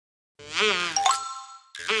I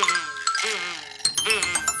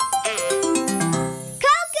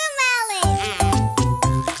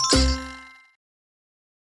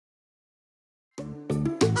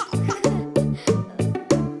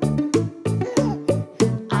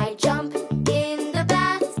jump in the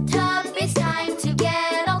bathtub, it's time to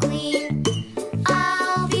get all clean.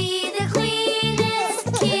 I'll be the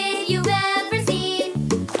cleanest kid you've ever seen.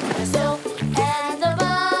 The soap and the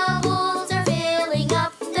bubbles are filling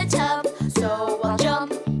up the tub, so I'll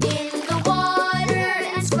jump in the water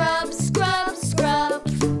and scrub, scrub, scrub.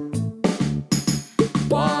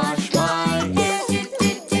 Wash my hair, do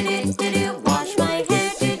do do do do do. Wash my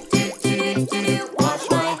hair, do do do do do. Wash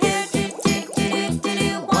my hair, do do do do do.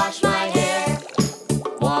 Wash my hair.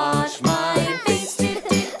 Wash my face, do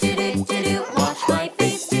do do do do. Wash my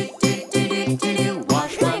face, do do do do do.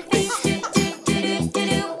 Wash my face, do do do do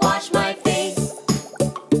do. Wash my face.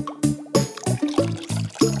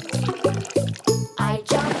 I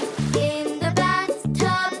jump in the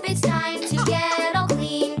bathtub, it's time to get all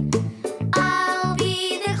clean. I'll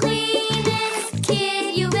be the cleanest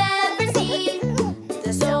kid you've ever seen.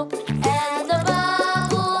 The soap and the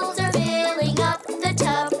bubbles are filling up the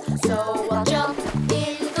tub, so I'll jump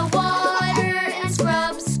in the water and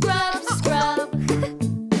scrub, scrub, scrub.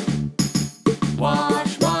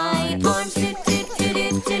 Wash my arms, do do do do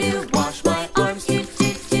do do. Wash my arms, do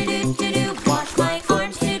do do do do do. Wash my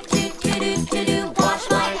arms, do do do do do do. Wash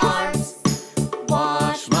my arms.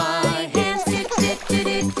 Wash my hands, do do do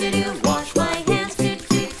do do do. Wash my hands, do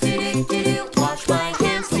do do do do do. Wash my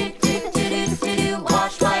hands, do do do do do do.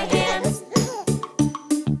 Wash my hands.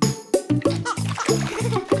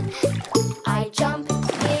 I jump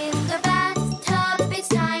in the bathtub, it's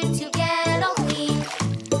time to get all clean.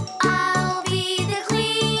 I'll be the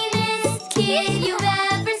cleanest kid you've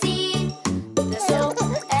ever seen. The soap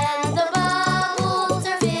and the bubbles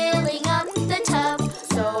are filling up the tub,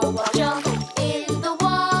 so I'll jump in the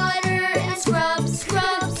water and scrub,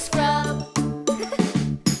 scrub, scrub.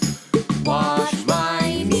 Wash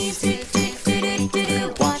my knees, do do do do do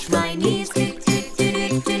do. Wash my knees, do do do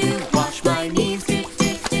do do do. Wash my knees, do do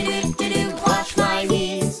do do do. Wash my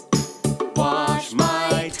knees. Wash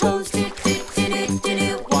my toes, do do do do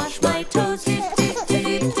do. Wash my toes, do do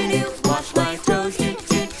do do do. Wash my toes, do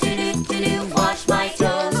do do do do. Wash my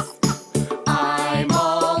toes. I'm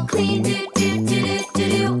all clean, do do do do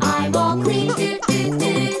do. I'm all clean, do do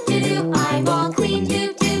do do do. I'm all clean,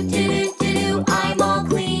 do do do do do. I'm all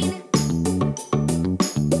clean.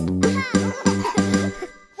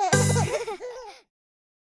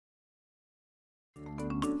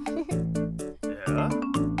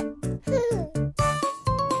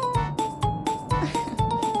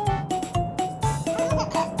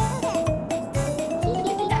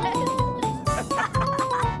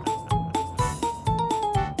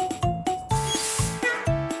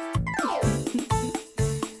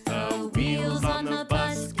 The wheels on the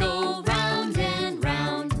bus go round and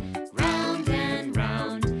round, round and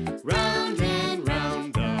round, round and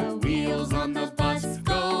round. The wheels on the bus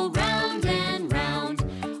go round and round,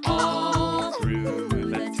 all through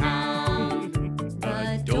the town.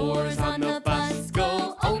 The doors on the bus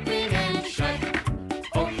go open and shut,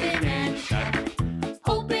 open and shut,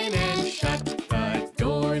 open and shut. The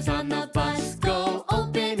doors on the bus go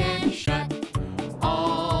open and shut,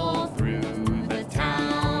 all through the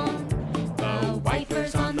town. The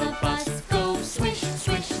wipers on the bus go swish,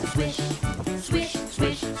 swish, swish, swish,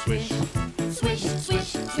 swish, swish, swish,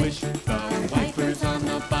 swish, swish. The wipers on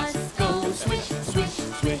the bus go swish, swish,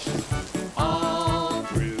 swish, all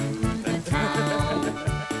through the town.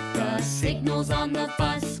 The signals on the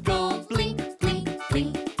bus go blink, blink,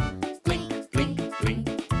 blink, blink, blink, blink,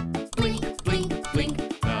 blink, blink, blink.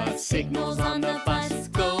 The signals on the bus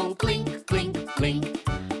go blink, blink, blink,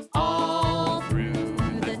 all through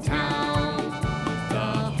the town.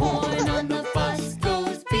 The horn on the bus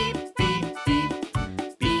goes beep, beep, beep,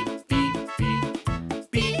 beep, beep, beep,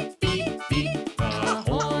 beep, beep, beep. The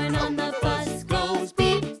horn on the bus goes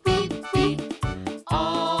beep, beep, beep,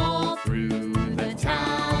 all through the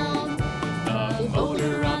town. The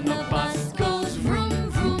motor on the bus goes vroom,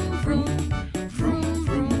 vroom, vroom, vroom,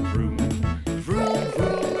 vroom, vroom, vroom,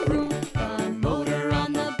 vroom, vroom. The motor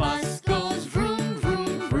on the bus goes vroom,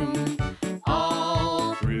 vroom, vroom,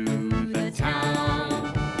 all through the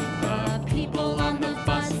town. The people on the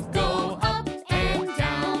bus go up and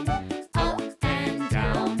down, up and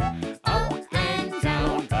down, up and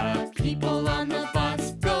down. The people on the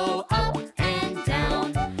bus go up and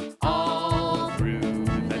down, all through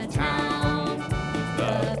the town.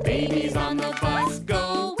 The babies on the bus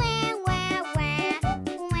go wah, wah, wah,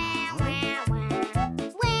 wah, wah, wah,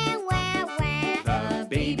 wah, wah, wah. The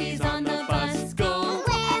babies on the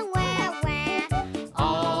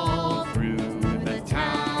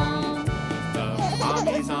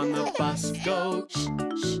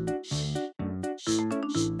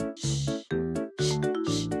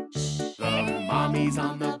daddies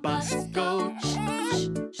on the bus go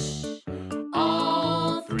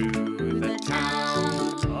all through the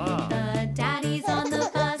town. The daddies on the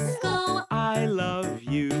bus go, I love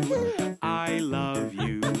you, I love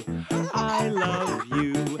you, I love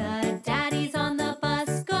you. the daddies on the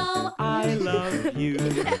bus go, I love you,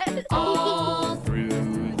 all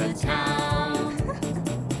through the town.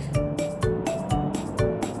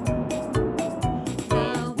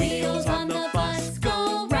 The wheels on the bus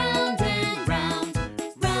go round and round,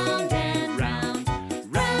 round and round,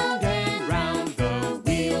 round and round. The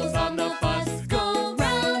wheels on the bus go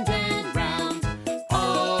round and round,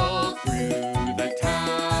 all through the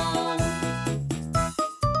town.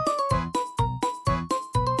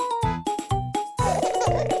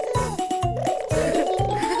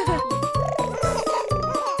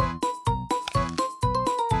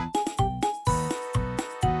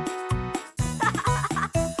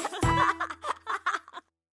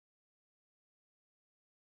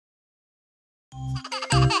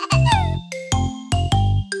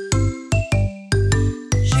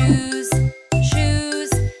 shoes, shoes,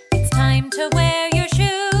 it's time to wear your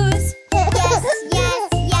shoes. Yes, yes,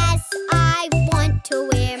 yes, I want to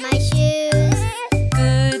wear my shoes.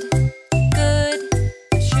 Good, good,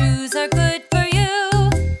 shoes are good for you.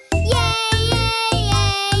 Yay, yay,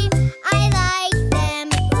 yay, I like them.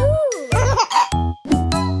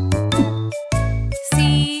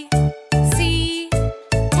 See, see,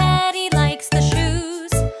 Teddy likes the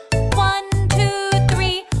shoes. 1, 2,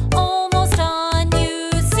 3, almost on,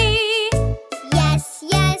 you see. Yes,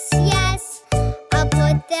 yes, yes, I'll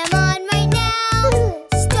put them on right now.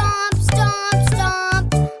 Stomp, stomp,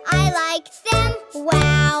 stomp, I like them.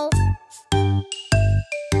 Wow.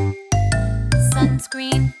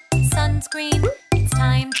 Sunscreen, sunscreen, it's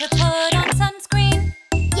time to put on sunscreen.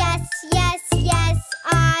 Yes, yes, yes,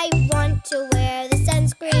 I want to wear the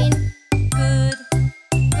sunscreen. Good,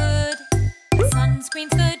 good,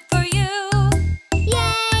 sunscreen's good for you.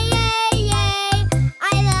 Yay, yay, yay,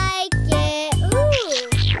 I like it.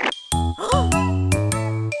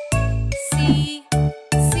 See,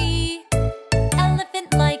 see,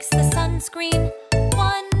 elephant likes the sunscreen.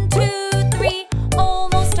 1, 2, 3,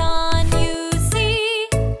 almost on, you see.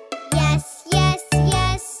 Yes, yes,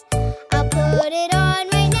 yes, I'll put it on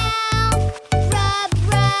right now. Rub,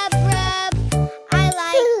 rub, rub, I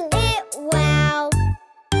like it. Wow.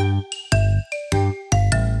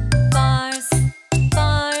 Bars,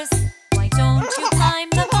 bars, why don't you climb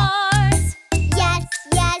the bars? Yes,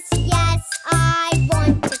 yes, yes, I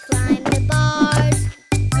want to climb the bars.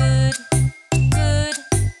 Good, good,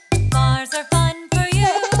 bars are fun for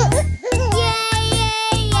you. Yay,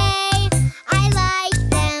 yay, yay, I like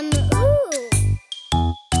them.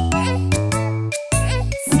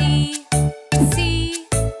 See, see,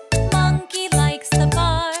 monkey likes the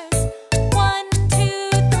bars. 1,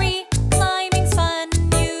 2, 3, climbing's fun,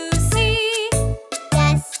 you see.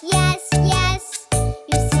 Yes, yes, yes,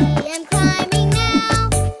 you see I'm climbing now.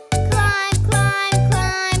 Climb, climb,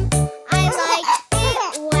 climb, I like it.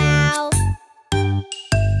 Wow.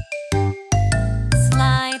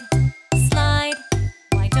 Slide, slide,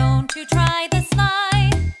 why don't you try the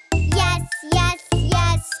slide? Yes, yes,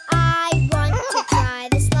 yes, I want to try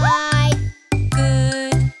the slide.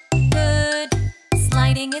 Good, good,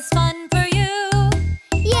 sliding is fun for you.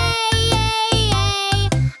 Yay, yay, yay,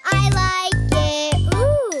 I like it.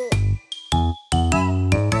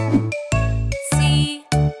 See,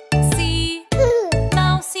 see,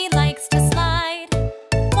 Mousy likes to slide.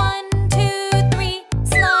 1, 2, 3,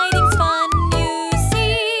 sliding's fun, you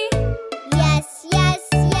see. Yes, yes,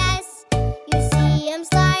 yes, you see I'm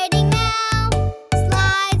sliding now.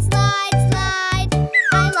 Slide, slide, slide,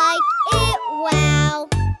 I like it. Wow.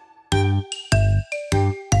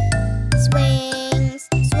 Swings,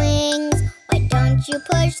 swings, why don't you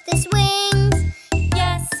push the swings?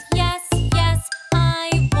 Yes, yes, yes,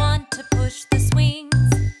 I want to push the swings.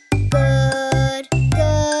 Good,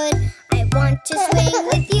 good, I want to swing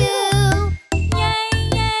with you. Yay,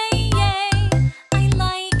 yay, yay, I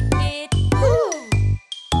like it.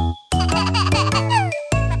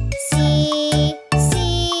 See,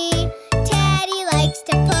 see, Teddy likes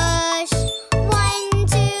to push. 1,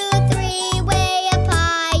 2, 3, way up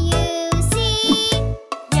high, you see.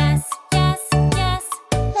 Yes, yes, yes,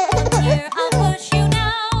 here I'll push you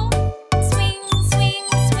now. Swing, swing,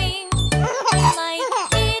 swing, I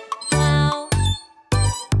like it. Wow.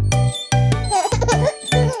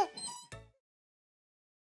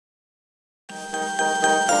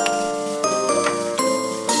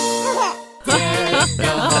 Deck the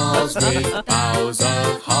halls with boughs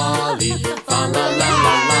of holly. Fa la la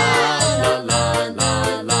la la la la la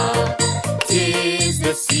la. 'Tis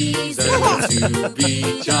the season reason to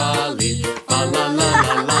be jolly. Fa la la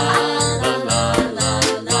la la la la la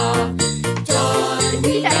la.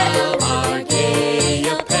 Donning now our gay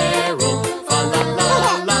apparel. Fa la la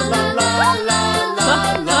la la la la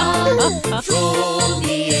la la. Troll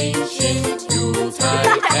the ancient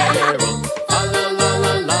Yuletide carol. Fa la la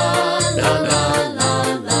la la la la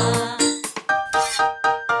la.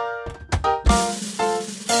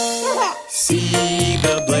 See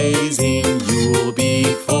the blazing Yule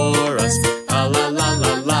before us. La la la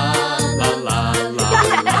la la la la la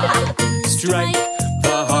la. Strike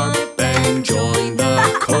the harp and join the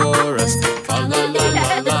chorus. La la la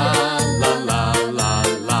la la la la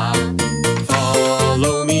la.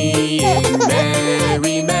 Follow me in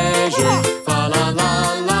merry measure. Fa la la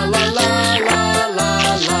la la la la la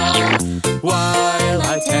la. While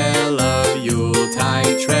I tell of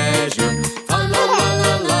Yuletide treasure. Fa la la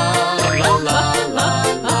la la la la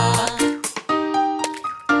la.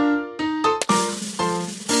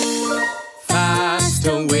 Fast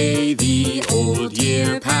away the old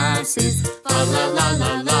year passes. Fa la la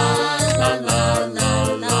la la la la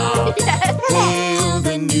la. Hail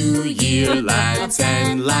the new year, lads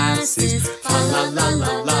and lasses. Fa la la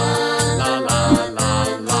la la la la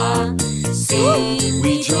la. Sing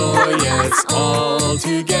we joyous all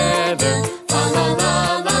together. Fa la la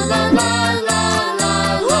la la la la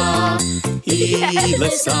la.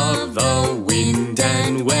 Heedless of the wind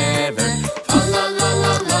and weather. Fa la la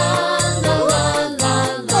la la la la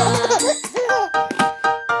la.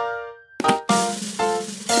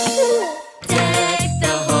 Deck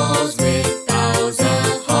the halls with boughs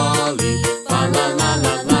of holly. Fa la la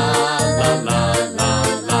la la la la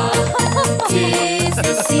la. 'Tis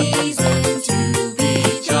the season to be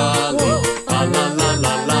jolly. Fa la la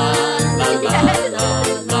la la la la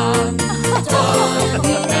la.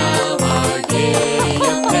 Donning now our gay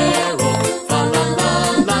apparel. Fa la la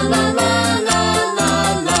la la la la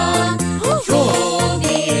la. Troll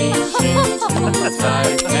the ancient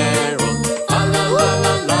Yuletide carol. Fa la la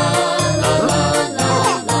la la la la la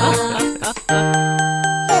la.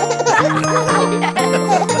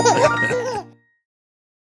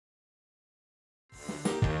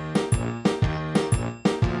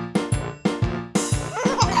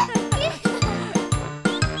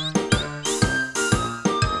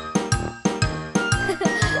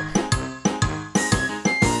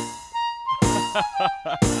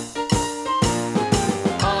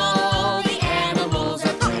 All the animals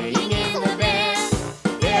are playing in the band.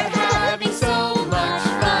 They're having so much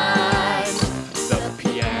fun. The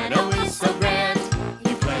piano is so grand.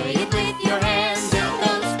 You play it with your hands. It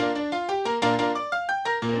goes.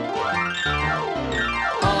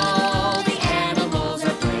 All the animals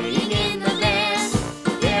are playing in the band.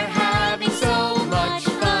 They're having so much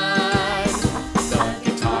fun. The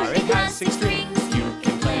guitar, it has 6 strings. You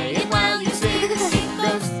can play it while you sing. It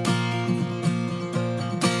goes.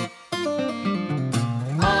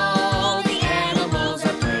 All the animals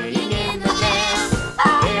are playing in the band.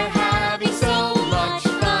 They're having so much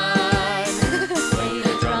fun. Play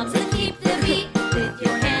the drums and keep the beat with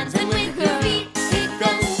your hands and with your feet. It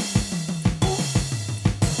goes.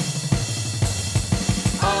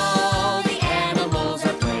 All the animals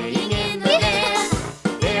are playing in the band.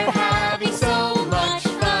 They're having so much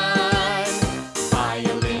fun.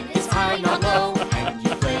 Violin is high, not low, and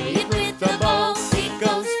you play it with the bow. It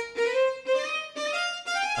goes.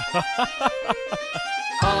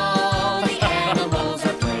 All the animals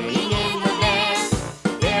are playing in the band.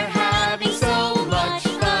 They're having so much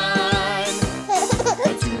fun.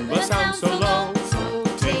 The tuba sounds so low, so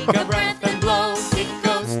take a breath and blow. It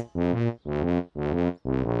goes.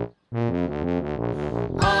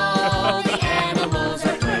 All the animals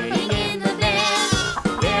are playing in the band.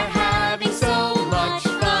 They're having so much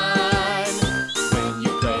fun. When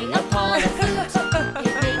you play upon a flute,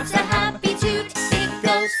 it makes a happy toot. It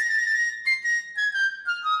goes.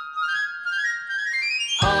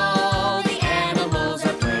 All the animals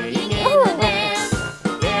are playing in the band.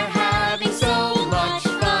 They're having so much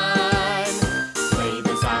fun. Play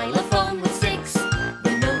the xylophone with sticks.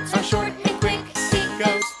 The notes are short and quick. It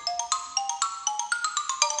goes.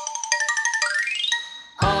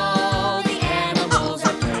 All the animals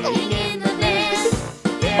are playing in the band.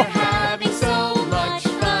 They're having so much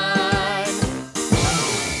fun.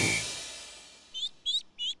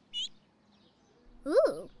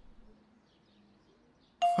 Ooh.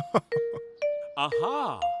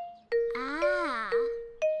 Aha! Ah.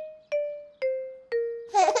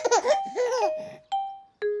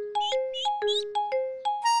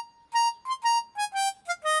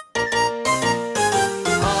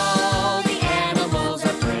 All the animals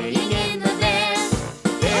are playing in the band.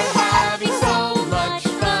 They're having so much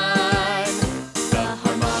fun.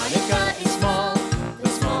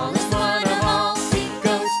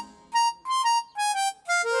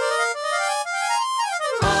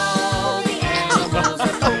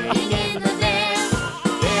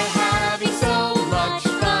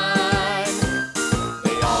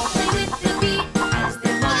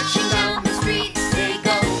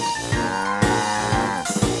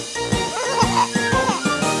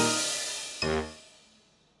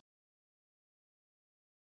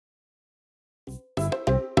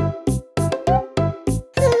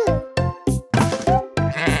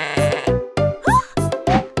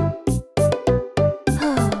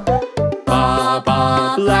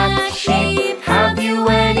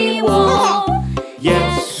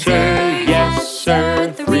 yes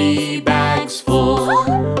sir, 3 bags full.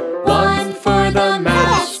 1 for the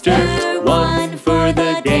master, 1 for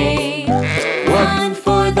the day. 1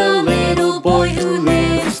 for the little boy who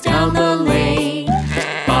lives down the lane.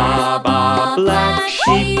 Ba ba, black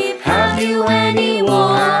sheep, have you any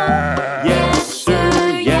wool? Yes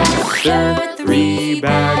sir, 3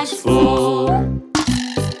 bags full.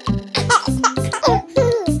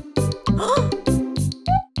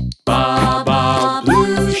 Ba ba,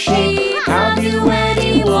 blue sheep, have you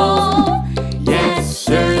any wool? Yes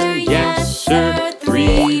sir,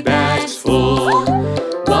 3 bags full.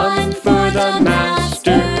 1 for the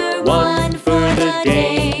master, 1 for the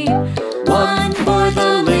day. 1 for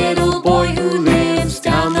the little boy who lives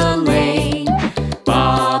down the lane.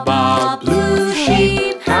 Ba ba, blue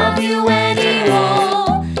sheep, have you any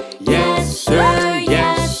wool? Yes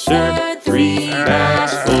sir, 3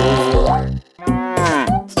 bags full.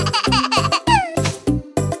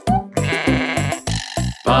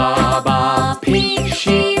 Ba ba, pink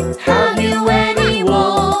sheep, have you any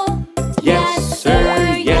wool? Yes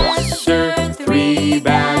sir, 3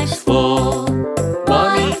 bags full.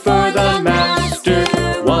 1 for the master,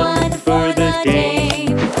 1 for the day.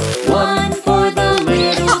 1 for the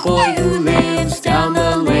little boy who lives down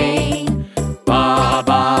the lane. Ba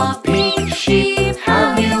ba, pink sheep,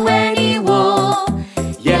 have you any wool?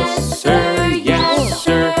 Yes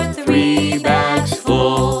sir, 3 bags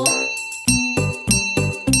full.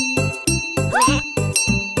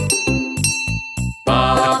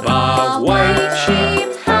 Ba ba, white sheep,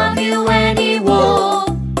 have you any wool?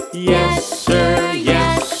 Yes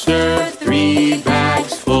sir, 3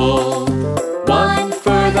 bags full. 1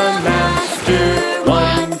 for the master,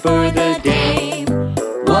 1 for the day.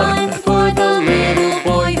 1 for the little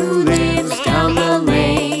boy who lives down the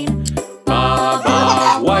lane. Ba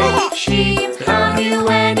ba, white sheep, have you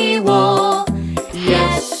any wool?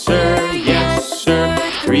 Yes sir,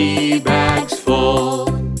 3 bags full.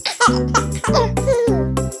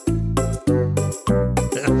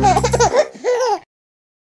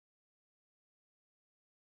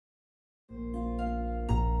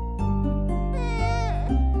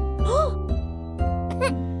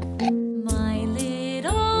 My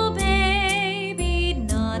little baby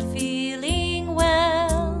not feeling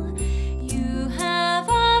well. You have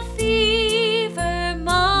a fever,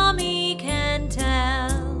 mommy can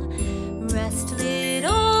tell. Rest,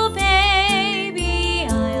 little baby,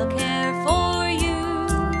 I'll care for you.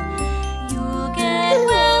 You'll get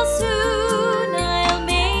well soon, I'll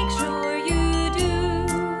make sure you do.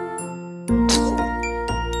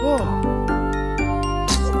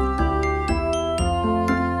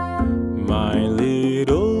 My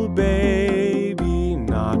little baby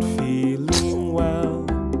not feeling well.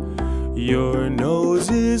 Your nose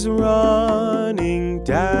is running,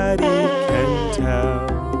 Daddy can tell.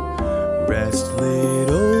 Rest,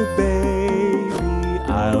 little baby,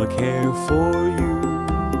 I'll care for you.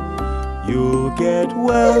 You'll get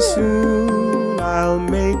well soon, I'll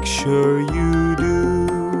make sure you do.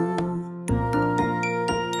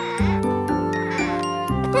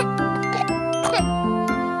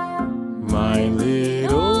 My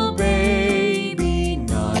little baby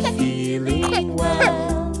not feeling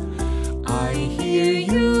well. I hear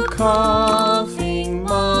you coughing,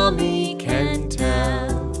 mommy can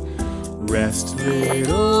tell. Rest,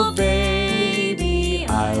 little baby,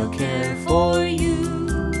 I'll care for you.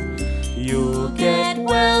 You'll get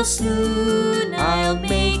well soon, I'll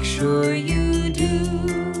make sure you do.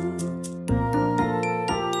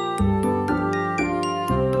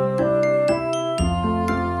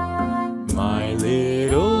 My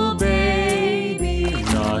little baby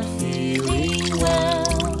not feeling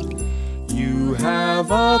well. You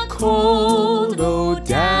have a cold, oh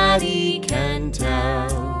Daddy can tell.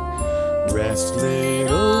 Rest,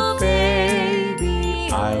 little baby,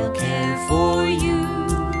 I'll care for you.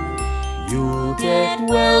 You'll get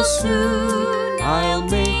well soon, I'll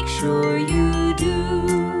make sure you do.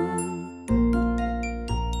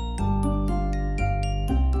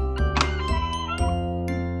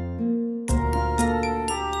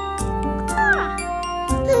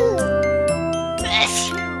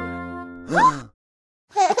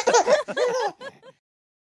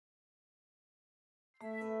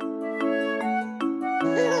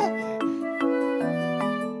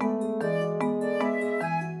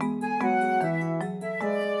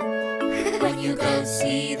 When you go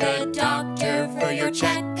see the doctor for your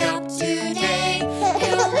checkup today,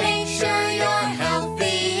 he'll make sure you're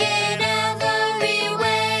healthy in every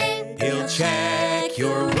way. He'll check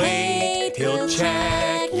your weight, he'll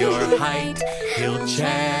check your height, he'll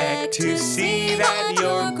check to see that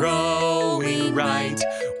you're growing feeling right.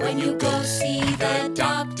 When you go see the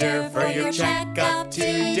doctor for your checkup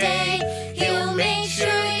today, he'll make sure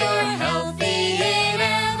you're healthy in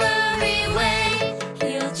every way.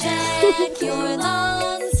 He'll check your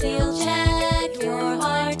lungs, he'll check your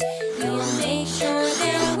heart, he'll make sure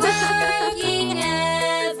they're working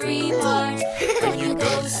every part. When you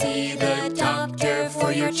go see the doctor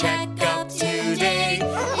for your checkup today,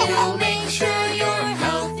 he'll make sure you're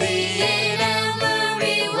healthy in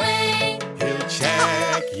every way. He'll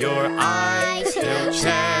check your eyes, he'll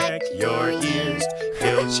check your ears,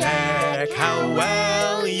 he'll check how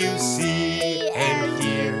well you see and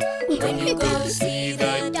hear. When you go see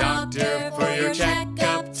the doctor for your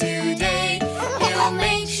checkup today, he'll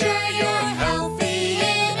make sure you're healthy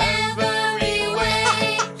in every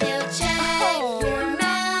way. He'll check your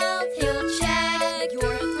mouth, he'll check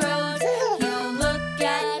your throat, he'll look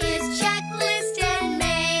at his checklist and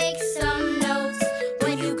make some notes.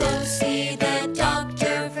 When you go see the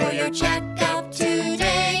doctor for your checkup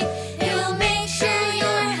today, he'll make sure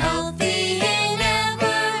you're healthy in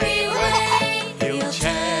every way. He'll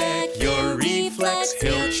check your reflex,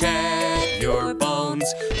 he'll check your bones,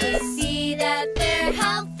 To see that they're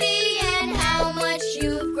healthy and how much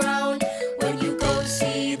you've grown. when you go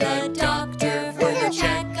see the doctor for your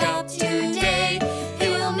checkup today,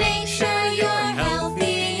 he'll make sure you're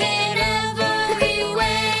healthy in every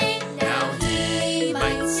way. Now he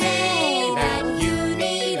might say that you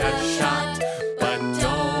need a shot, but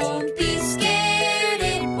don't be scared,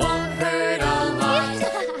 it won't hurt a lot.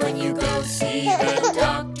 When you go see the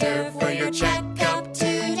doctor for your checkup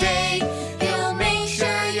today, he'll make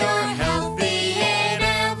sure you're healthy in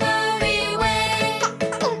every way.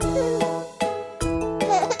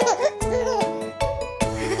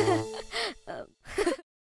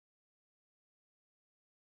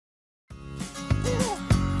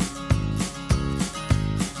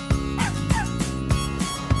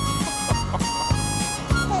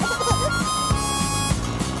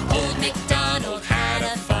 Old MacDonald had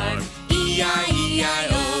a farm,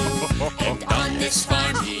 E-I-E-I-O. And on this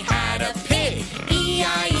farm he had a pig,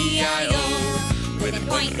 E-I-E-I-o. With an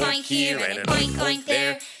oink oink here and an oink oink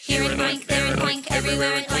there, here an oink, there an oink,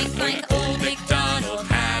 everywhere an oink oink. Old MacDonald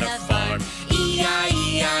had a farm,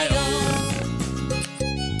 E-I-E-I-o.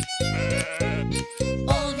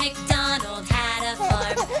 Old MacDonald had a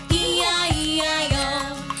farm, E-I-E-I-O.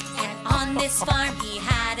 And on this farm he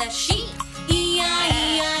had a sheep,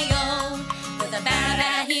 E-I-E-I-O. With a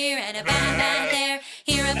ba-ba here and a ba-ba there,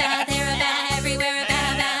 here a ba, there a ba, everywhere a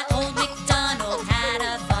ba-ba. Old MacDonald had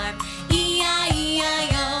a farm,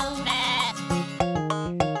 E-I-E-I-O.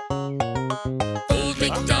 Old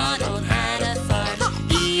MacDonald had a farm,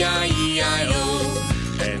 E-I-E-I-O.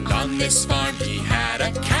 And on this farm he had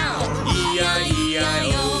a cow,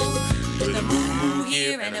 E-I-E-I-O. With a moo-moo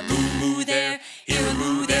here and a moo-moo there, here a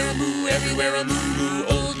moo, there a moo, everywhere a moo-moo.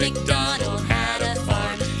 Old MacDonald had a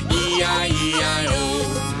farm, E-I-E-I-O.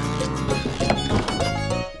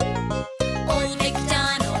 Old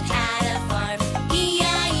MacDonald had a farm,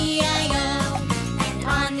 E-I-E-I-O. And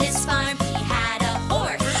on this farm he had a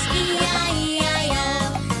horse, E-I-E-I-O.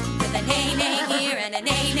 With a neigh-neigh here and a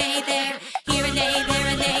neigh-neigh there, here a neigh, there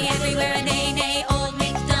a neigh, everywhere a neigh-neigh. Old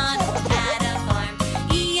MacDonald had a farm,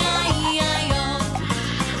 E-I-E-I-O.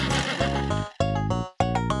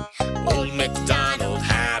 Old MacDonald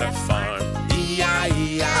had a farm,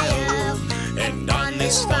 E-I-E-I-O. And on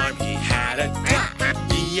this farm he had a duck,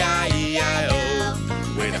 E-I-E-I-O.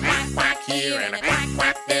 With a quack quack here and a quack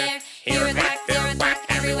quack there, here a quack, there a quack,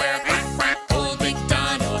 everywhere a quack quack. Old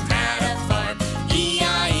MacDonald had a farm,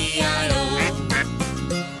 E-I-E-I-O.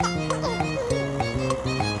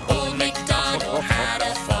 Old MacDonald had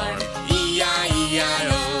a farm,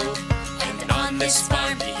 E-I-E-I-O. And on this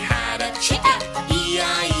farm he had a chicken,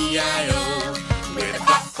 E-I-E-I-O. With a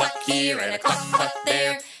cluck cluck here and a cluck cluck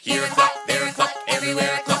there, here a cluck, there a cluck,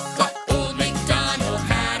 everywhere a cluck cluck. Old MacDonald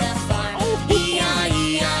had a farm,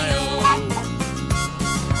 E-I-E-I-O.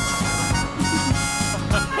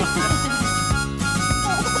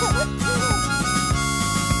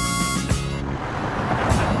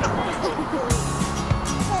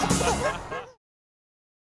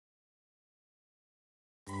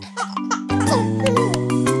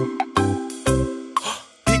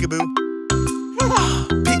 Peekaboo,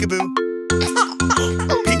 peekaboo,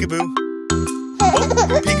 peekaboo, oh,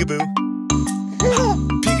 peekaboo,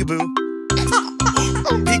 peekaboo,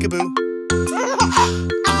 peekaboo.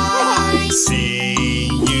 I see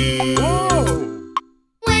you.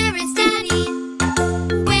 Where is Daddy?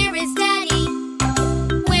 Where is Daddy?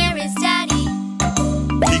 Where is Daddy?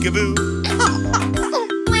 Peekaboo,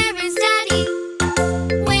 Where is Daddy?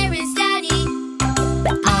 Where is Daddy?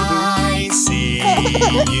 I see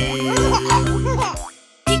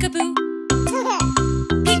Peekaboo.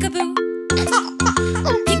 Peekaboo.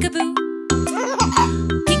 Peekaboo.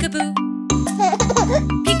 Peekaboo.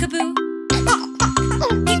 Peekaboo.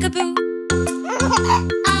 Peekaboo.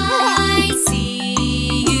 I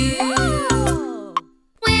see you.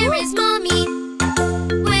 Where is Mommy?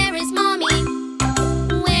 Where is Mommy?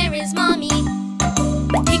 Where is Mommy?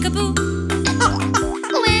 Peekaboo.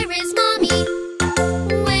 Where is Mommy?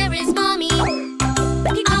 Where is Mommy?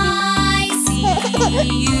 I see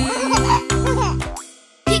you.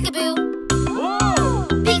 Peekaboo.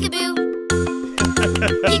 Peekaboo.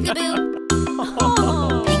 Peekaboo.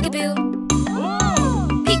 Peekaboo.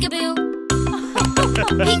 Peekaboo.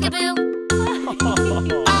 Peekaboo.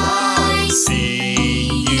 I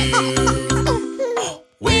See you.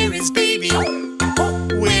 Where is baby?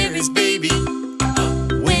 Where is baby?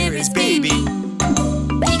 Where is baby?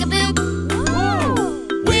 Peekaboo.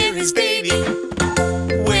 Where is baby?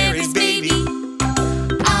 Where is baby?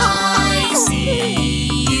 I see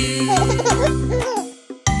you.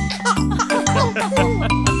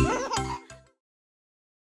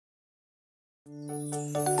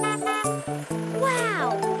 Wow,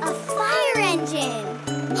 a fire engine!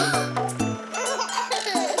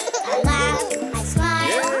 I laugh, I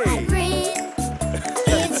smile, I grin.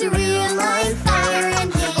 It's a real-life fire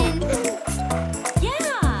engine.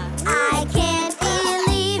 Yeah. I can't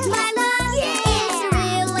believe my luck. It's a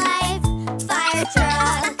real-life fire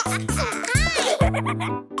truck.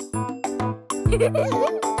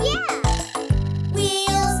 Yeah!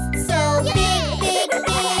 Wheels so big, big,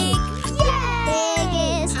 big.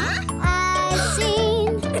 Biggest I've seen.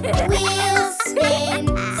 Wheels spin,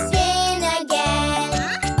 spin again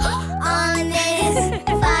on this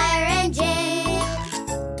fire engine.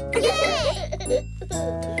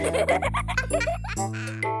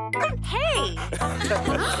 Hey.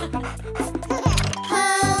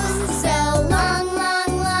 Hose so long,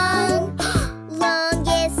 long, long.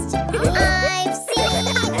 Longest I've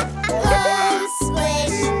seen. Hose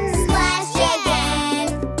splish, splash again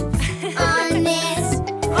on this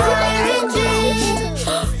fire engine.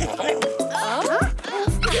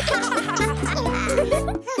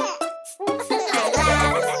 I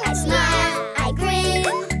laugh, I smile, I grin.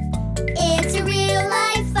 It's a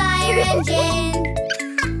real-life fire engine.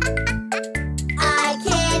 I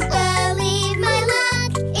can't believe my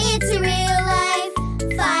luck. It's a real-life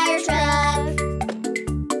fire truck.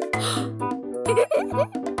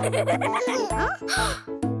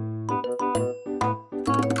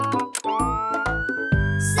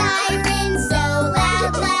 Siren so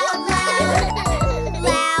loud, loud, loud.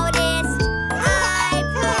 Loudest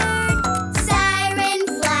I've heard. Siren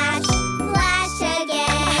flash, flash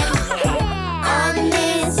again on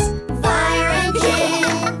this fire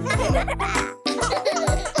engine.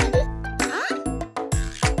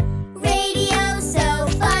 Radio so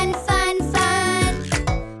fun, fun, fun.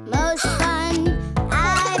 Most fun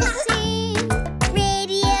I've seen.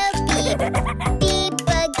 Radio beep, beep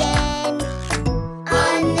again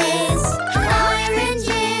on this fire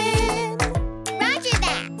engine. Roger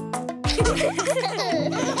that.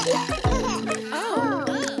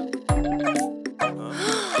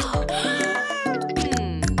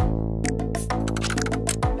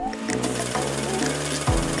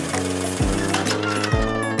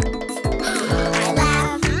 I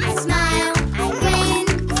laugh, I smile, I grin.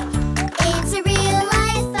 It's a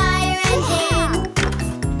real-life fire engine.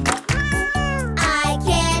 I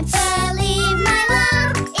can't believe my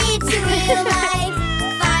luck. It's a real-life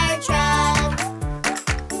fire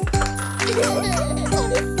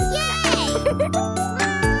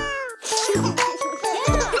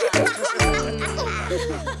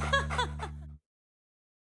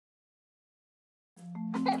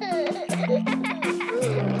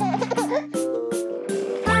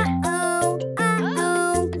Uh-oh,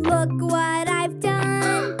 uh-oh, look what I've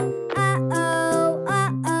done. Uh-oh,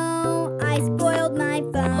 uh-oh, I spoiled my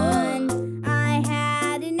fun. I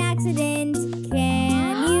had an accident,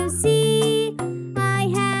 can you see? I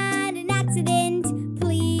had an accident,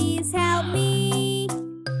 please help me.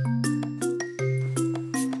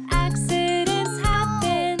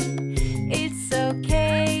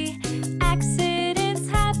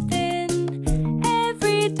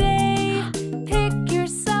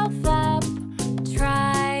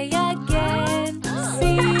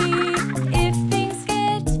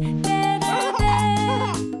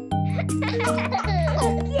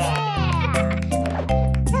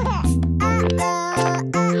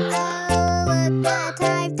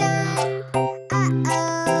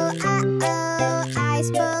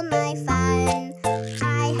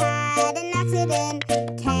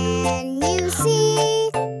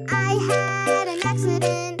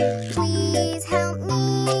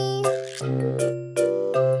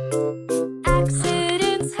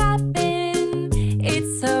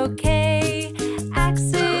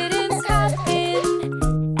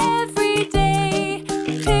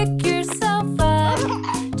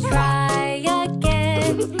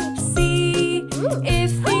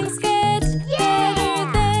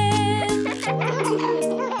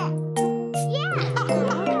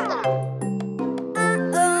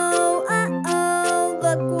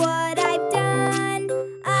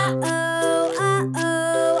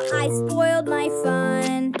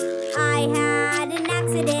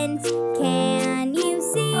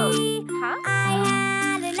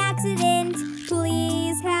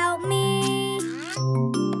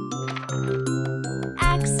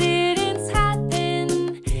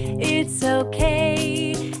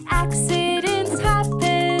 okay. Accidents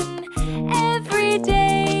happen every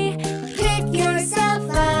day. Pick yourself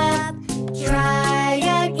up, try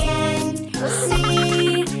again.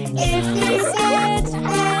 See if things get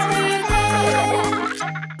better then.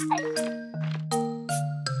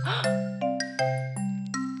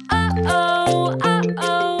 Uh-oh,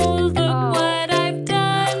 look what I've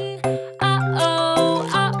done. Uh-oh,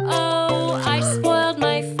 I spoiled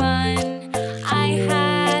my fun. I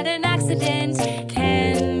had an accident,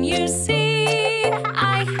 can you see?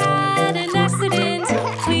 I had an accident,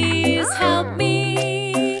 please help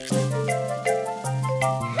me.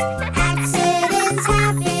 Accidents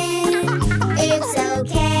happen, it's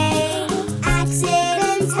okay.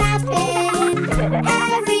 Accidents happen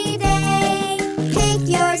every day. Pick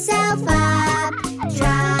yourself up,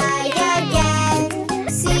 try again.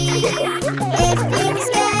 See if things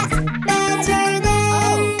get better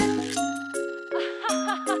then.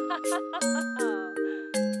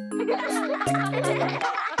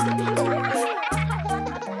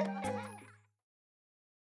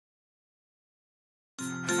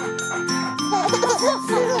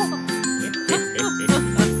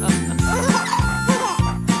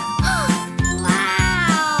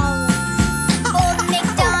 Wow! Old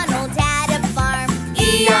MacDonald had a farm,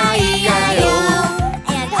 E-I-E-I-O.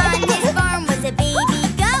 And on his farm was a baby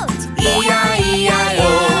goat, E-I-E-I-O.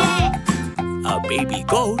 A baby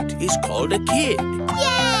goat is called a kid. Yay!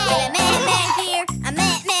 A met here, a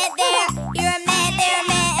met there. Here a met, there a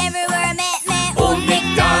met, everywhere a met. Old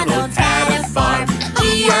MacDonald had a farm,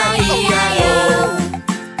 E-I-E-I-O.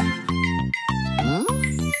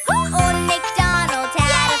 Old MacDonald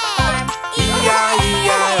had a farm,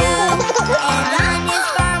 E-I-E-I-O. and on his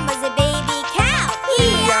farm was a baby cow,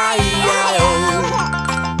 E-I-E-I-O.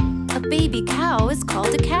 A baby cow is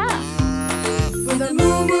called a calf. With a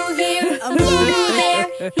moo moo here, a moo moo there.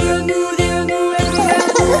 Here a moo, there a moo, everywhere a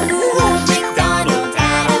moo moo. Old MacDonald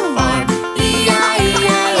had a farm,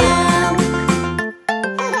 E-I-E-I-O.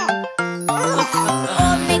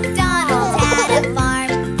 Old MacDonald had a farm,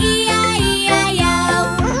 E-I-E-I-O.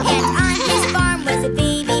 And on his farm was a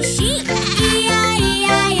baby sheep,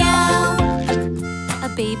 E-I-E-I-O. A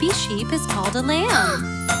baby sheep is called a lamb.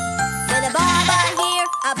 With a baba here,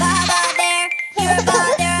 a baba there. Here a ba,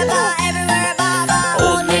 there a ba, everywhere a baba.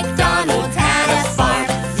 Old MacDonald had a farm,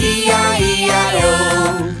 E-I-E-I-O.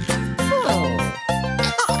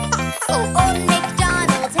 Old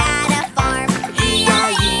MacDonald had a farm,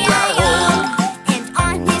 E-I-E-I-O. And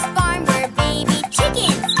on his farm were baby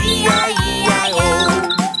chickens, E-I-E-I-O.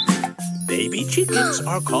 Baby chickens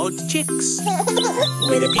are called chicks.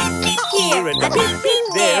 With a peep peep here and a peep peep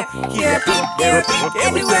there. Here a peep, there a peep,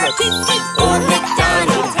 everywhere a peep peep. Old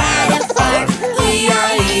MacDonald had a farm,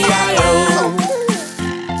 E-I-E-I-O.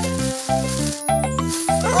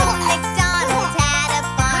 Old MacDonald had a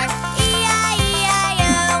farm,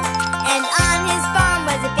 E-I-E-I-O. And on his farm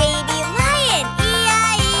was a baby lion,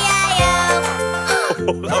 E-I-E-I-O.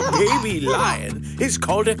 A baby lion is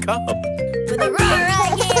called a cub. With a roar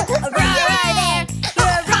here, a roar there.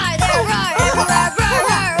 Here a roar, there a roar, everywhere a roar,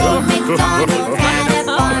 roar. Old MacDonald had a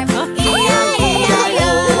farm, E-I-E-I-O.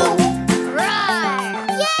 Roar!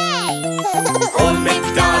 Yay! Old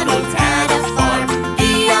MacDonald had a farm,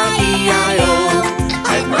 E-I-E-I-O.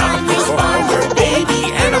 And on his farm were baby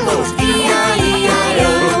animals,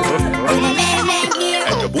 E-I-E-I-O. With a man here,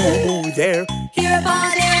 And a boo-boo there. here a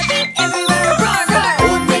paw, there a beep, everywhere a roar, roar.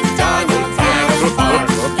 Old MacDonald had a farm,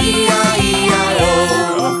 E-I-E-I-O.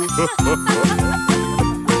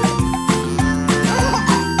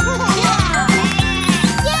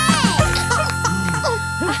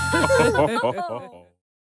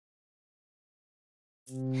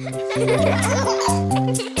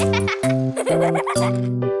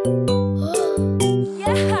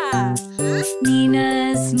 Yeah!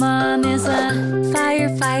 Nina's mom is a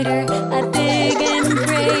firefighter, a big and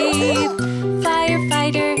brave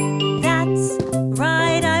firefighter. That's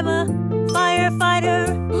right, I'm a firefighter.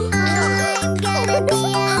 I'm gonna be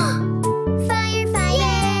a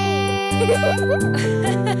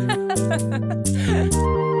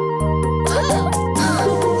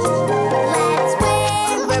Let's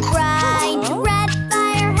wear a bright red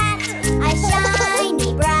fire hat, a shiny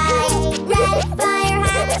bright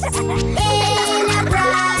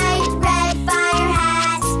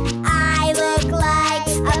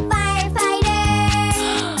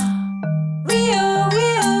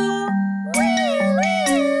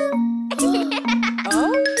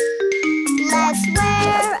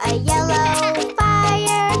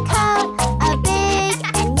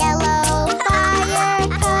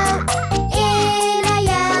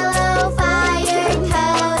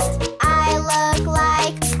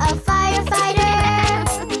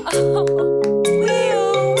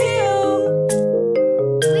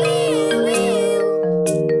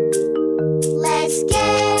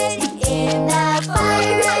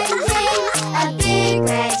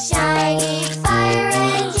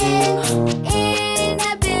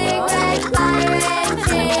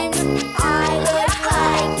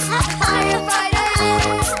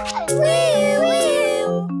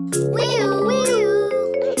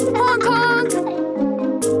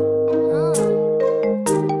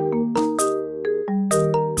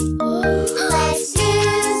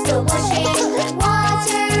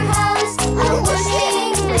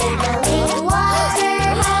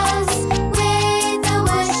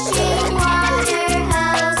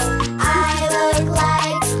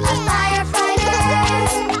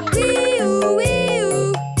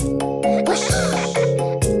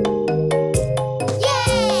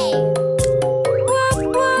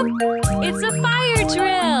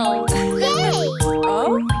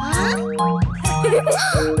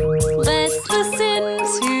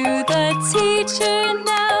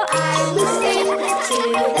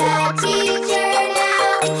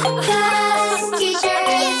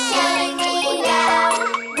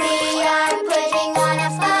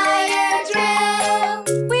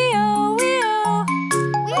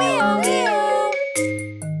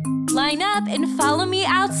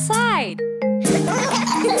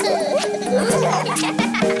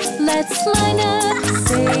Let's line up,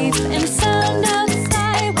 safe and sound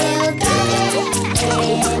outside. We'll gather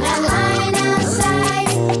in a line outside.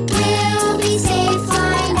 We'll be safe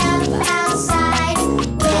lined up outside.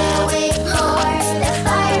 We'll wait for the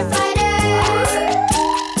firefighter.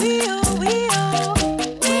 Wheel, wheel.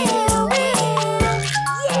 Wheel, wheel.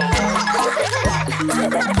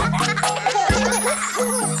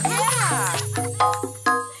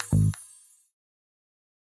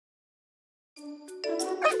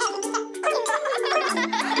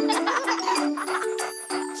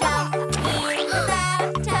 Jump in the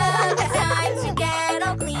bathtub, it's time to get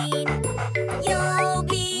all clean. You'll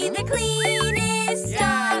be the cleanest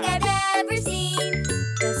dog I've ever seen.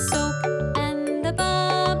 The soap and the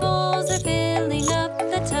bubbles are filling up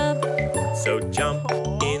the tub. So jump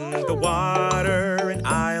in the water and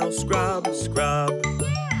I'll scrub, scrub.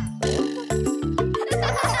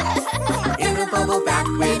 In the bubble bath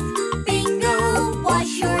with Bingo,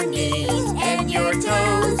 wash your knees and your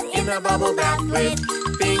toes. In the bubble bath with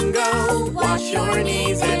Bingo, wash your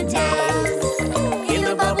knees and toes. In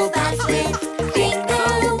the bubble bath with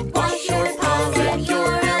Bingo, wash your paws and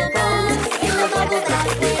your elbows. In the bubble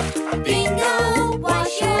bath with Bingo,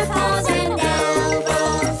 wash your paws and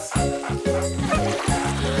elbows.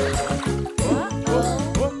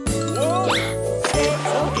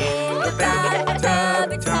 In the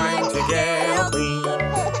bathtub, time to get all clean.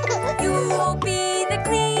 You'll be the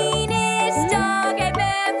cleanest dog I've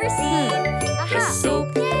ever seen. The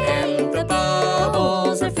soap and the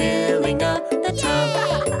bubbles are filling up the tub.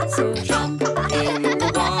 So jump in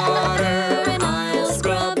the water and I'll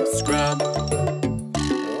scrub, scrub.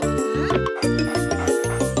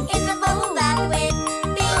 In the bubble bath with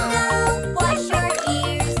Bingo, wash your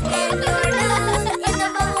ears and your nose. In the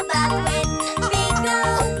bubble bath with Bingo,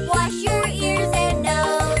 wash your ears and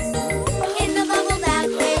nose. In the bubble bath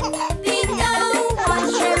with Bingo,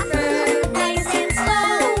 wash your fur nice and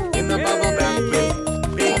slow. In the bubble bath with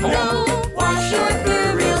Bingo, Wash your fur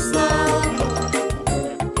real slow.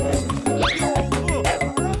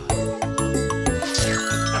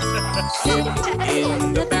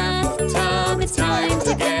 in the bathtub, it's time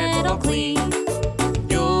to get all clean.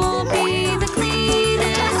 You'll be the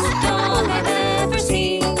cleanest dog I've ever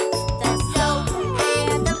seen. The soap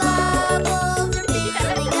and the bubbles are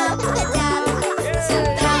filling up the tub. So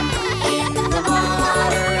jump in the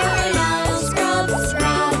water and I'll scrub,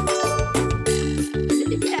 scrub.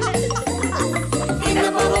 In the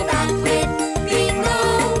bubble bath with Bingo,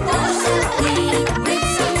 wash so clean with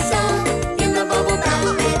some soap. In the bubble bath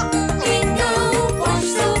with Bingo, wash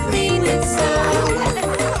so clean with soap.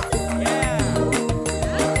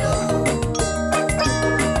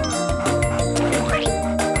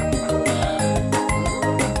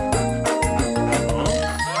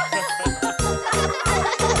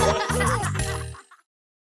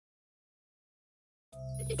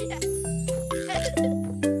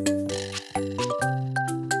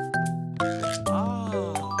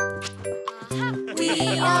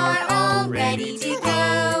 We are all ready to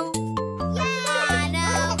go. On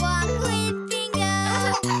a walk with Bingo.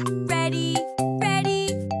 Ready, ready,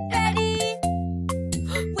 ready.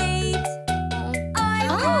 Wait, I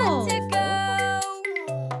want to go.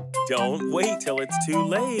 Don't wait till it's too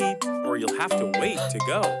late, or you'll have to wait to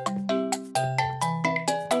go.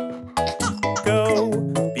 Go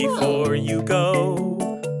before you go.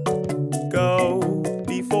 Go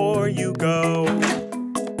before you go.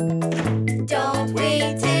 Don't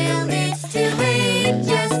wait till it's too late.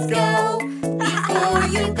 Just go before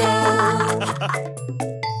you go.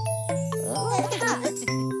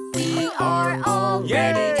 We are all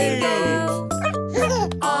ready to go.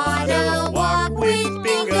 On a walk with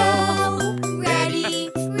Bingo. Ready,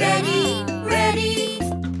 ready, ready.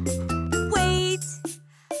 Wait,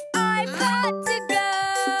 I've got to go.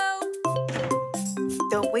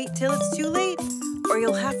 Don't wait till it's too late, or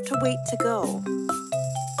you'll have to wait to go.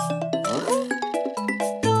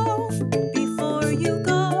 Go before you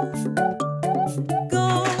go.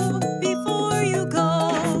 Go before you go.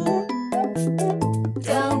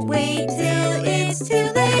 Don't wait till it's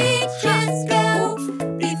too late. Just go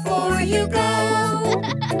before you go.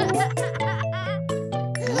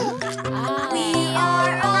 We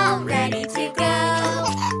are all ready to go.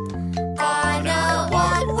 On a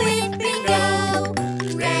walk with Bingo.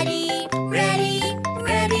 Ready, ready,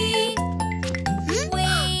 ready.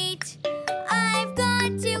 Wait, I've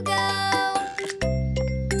got to go.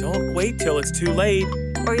 Don't wait till it's too late.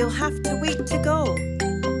 Or you'll have to wait to go.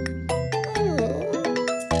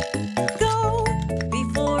 Go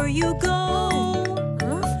before you go.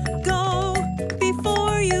 Go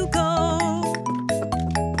before you go.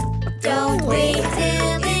 Don't wait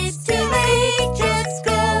till it's too late. Just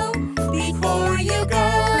go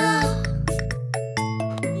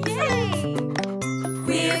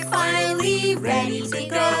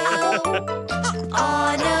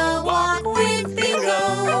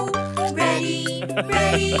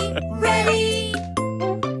ready, ready.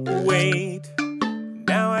 Wait,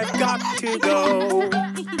 now I've got to go.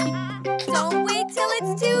 Don't wait till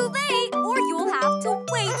it's too late, or you'll have to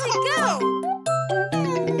wait to go.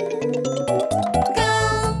 Go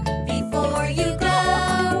before you go.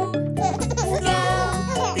 Go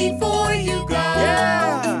before you go.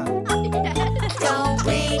 Yeah! Don't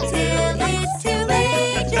wait till it's too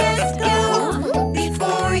late. Just go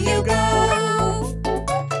before you go.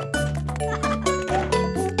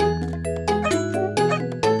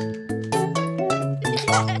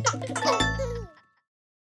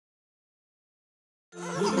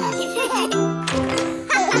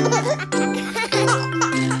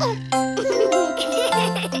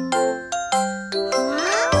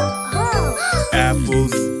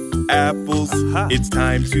 Apples, apples, it's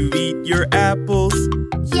time to eat your apples.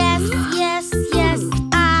 Yes, yes, yes,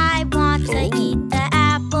 I want to eat the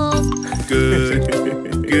apples. Good,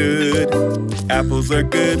 good, apples are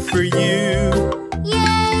good for you.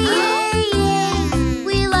 Yay, yay, yay,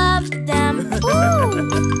 we love them.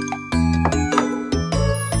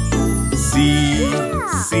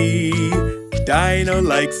 See, Dino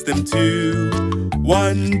likes them too.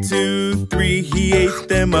 1, 2, 3, he ate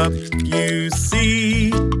them up, you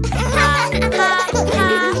see. Ha, ha,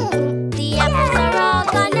 ha, the apples are all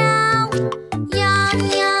gone now. Yum,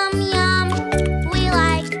 yum, yum, we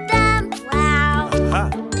like them, wow.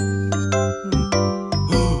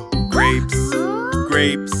 Grapes,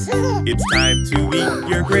 grapes, it's time to eat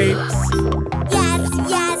your grapes. Yes,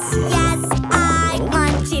 yes, yes, I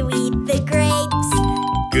want to eat the grapes.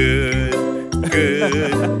 Good,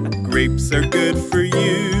 good, grapes are good for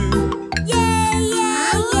you. Yay,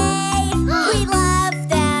 yay, yay, we love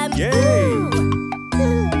them. Yay!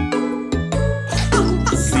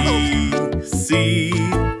 See,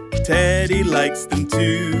 Teddy likes them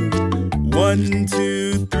too. 1,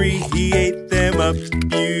 2, 3, he ate them up,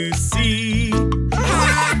 you see.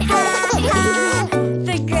 Ha, ha, ha,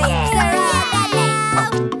 the grapes are all gone now.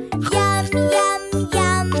 Yum, yum,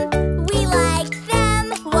 yum, we like them,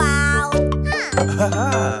 wow.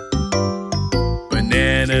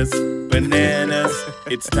 Bananas, bananas,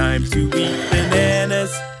 it's time to eat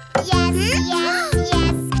bananas. Yes, yes,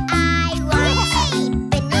 yes, I want to eat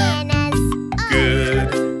bananas. Good,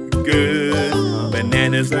 good,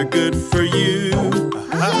 bananas are good for you.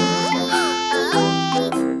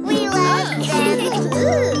 We love them.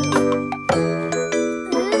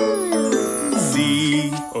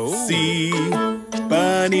 See,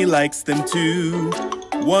 Bunny likes them too.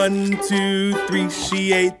 1, 2, 3,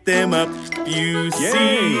 she ate them up, you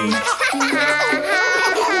see.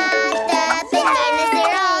 The bananas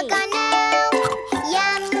are all gone now.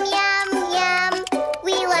 Yum, yum, yum,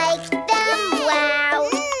 we like them, wow.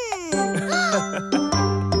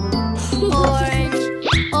 Orange,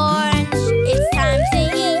 orange, it's time to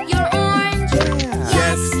eat your orange.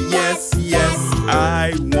 Yes, yes, yes,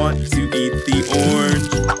 I want to eat the orange.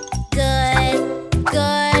 Good,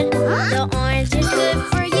 good, the orange is good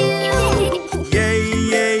for you. Yay,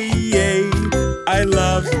 yay, yay, I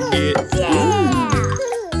love it.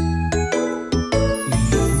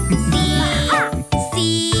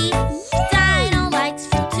 See, Dino likes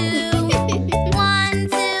fruit too. 1,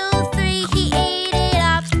 2, 3, he ate it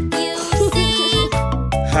up, you see.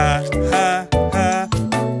 Ha, ha, ha,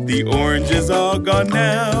 the orange is all gone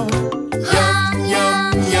now. Yum,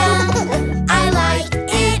 yum, yum, I like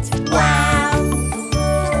it, wow.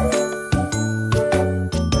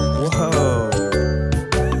 Whoa.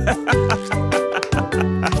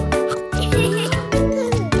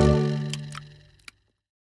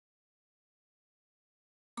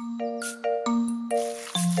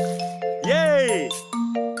 Yay!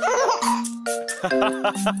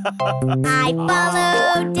 I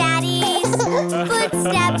follow Daddy's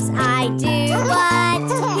footsteps. I do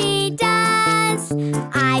what he does.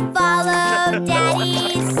 I follow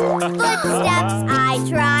Daddy's footsteps. I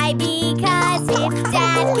try because if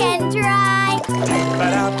Dad can try,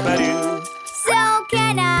 Ba-da-ba-doo. so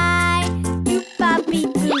can I.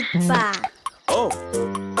 Boop-a-beep-boop-ba. Oh,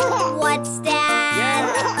 What's Dad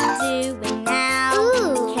doing now?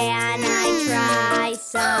 Can I try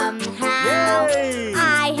somehow? yay!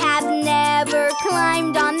 I have never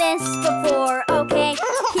climbed on this before. Okay,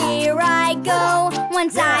 here I go.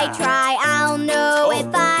 Once I try, I'll know if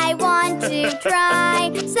I want to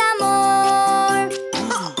try some more.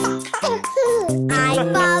 I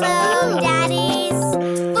follow Daddy's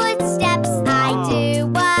footsteps. I do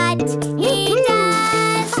what he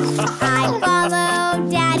does. I follow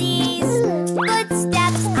Daddy's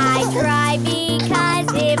footsteps. I try because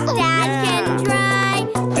if Dad can try,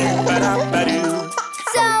 Ba-da-ba-doo.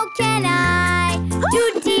 so can I.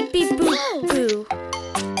 Do-dee-bee-boo-boo.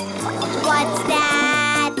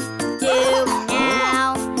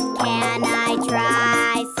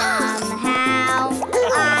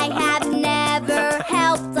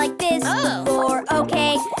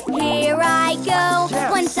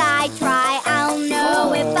 I try, I'll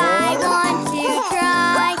know if I want to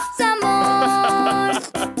try some more.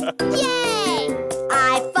 Yay!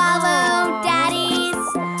 I follow Daddy's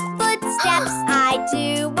footsteps. I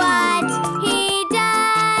do what he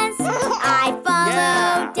does. I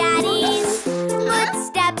follow Daddy's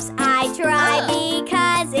footsteps. I try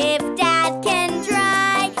because if Dad can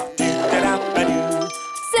try,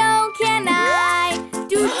 so can I.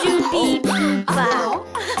 Do do beep boopa.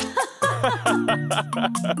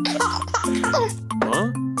 Huh?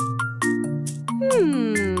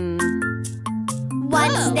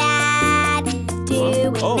 What's that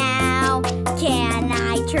doing now? Can I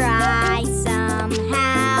try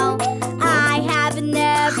somehow? I have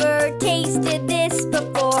never tasted this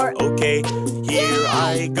before. Okay, here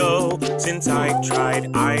I go. Since I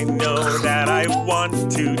tried, I know that I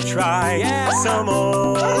want to try some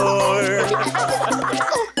more.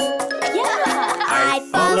 I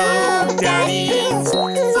follow Daddy's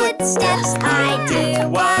footsteps. I do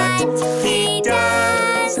what he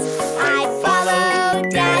does. I follow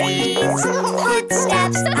Daddy's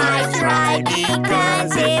footsteps. I try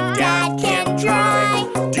because if Dad can try,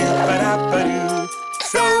 Do-ba-da-ba-doo,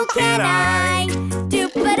 so can I.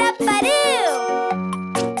 Do-ba-da-ba-doo.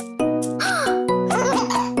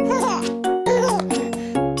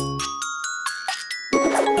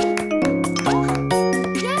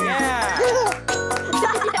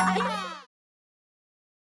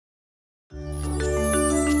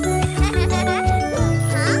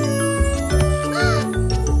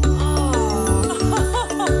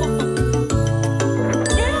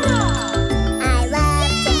 I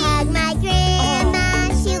love to hug my grandma.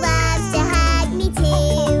 She loves to hug me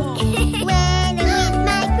too. When I'm with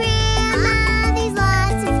my grandma, there's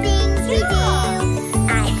lots of things we do.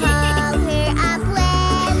 I call her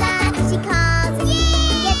abuela. She calls me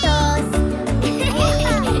nietos.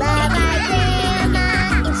 We love our grandma,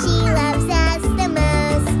 and she loves us the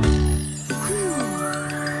most.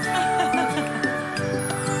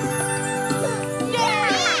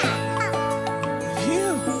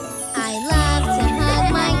 I love to hug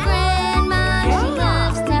my grandma. She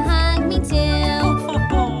loves to hug me too.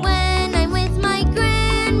 When I'm with my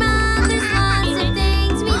grandma, there's lots of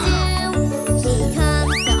things we do. She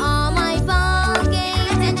comes to all my ball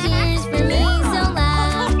games and cheers for me so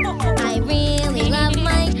loud. I really love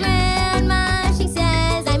my grandma. She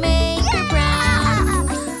says I make her proud.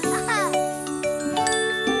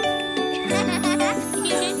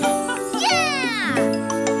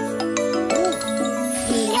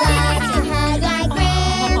 We love to hug our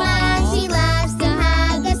grandma. She loves to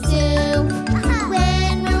hug us too.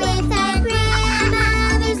 When we're with our grandma,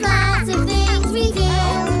 there's lots of things we do.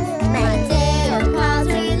 Mateo calls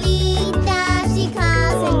her Lita. She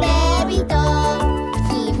calls her Berito.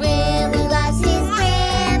 He really loves his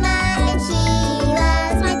grandma, and she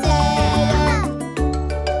loves Mateo.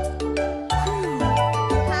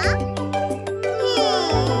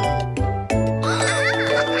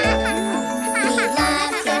 We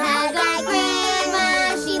love to hug our grandma.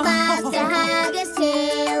 She loves to hug us too.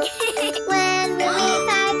 When we're with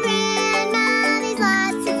our grandma, there's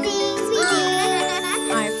lots of things we do.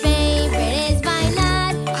 Our favorite is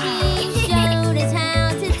Violet. She showed us how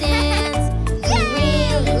to dance. We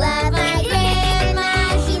really love our grandma.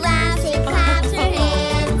 She laughs and claps her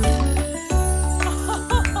hands.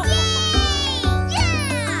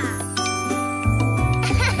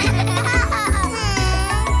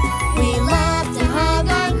 We love to hug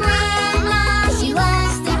our grandma. She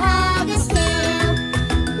loves to hug us too.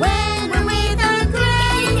 When we're with our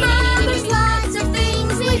grandma, there's lots of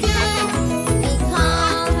things we do. We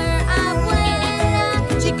call her abuela.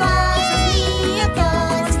 She calls us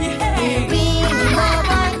nietos. We really love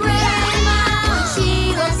our grandma, and she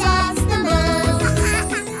loves us the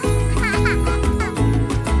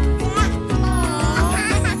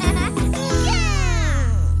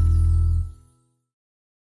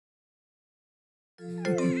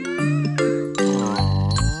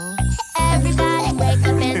Everybody wake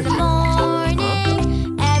up in the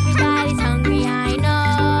morning. Everybody's hungry, I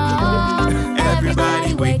know.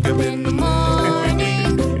 Everybody wake up in the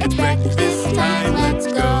morning. It's breakfast time, let's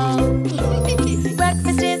go.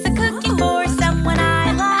 Breakfast is a cooking for someone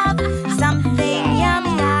I love. Something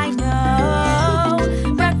yummy, I know.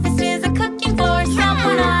 Breakfast is a cooking for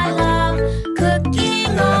someone I love.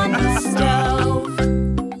 Cooking on the stove.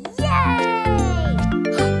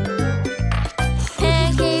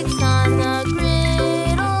 Pancakes on the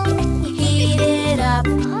griddle, heat it up.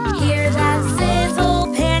 Hear that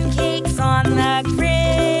sizzle. Pancakes on the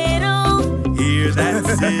griddle. Hear that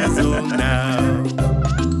sizzle now.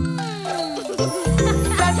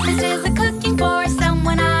 Breakfast is a cooking for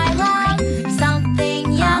someone I love.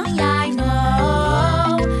 Something yummy,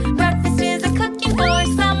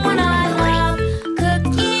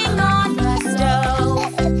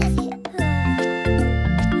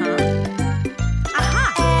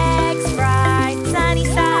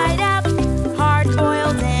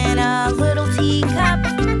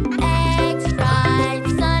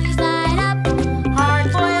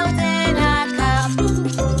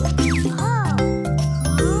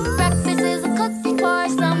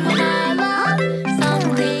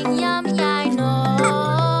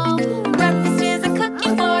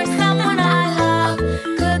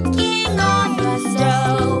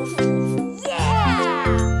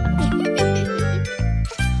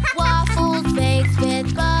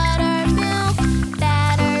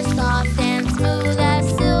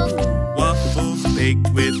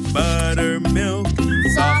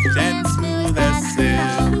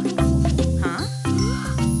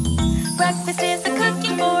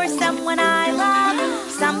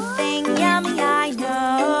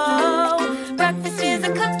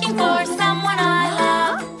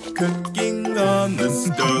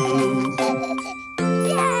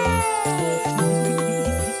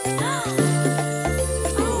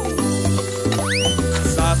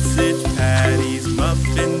 patties,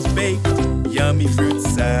 muffins baked, yummy fruit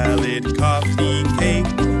salad, coffee cake.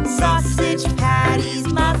 Sausage patties,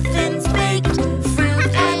 muffins baked,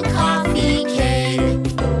 fruit and coffee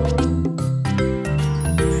cake.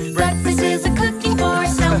 Breakfast is a cooking for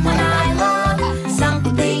someone I love,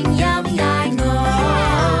 something yummy I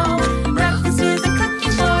know. Breakfast is a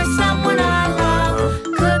cooking for someone I love,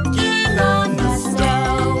 cooking on the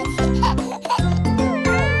stove.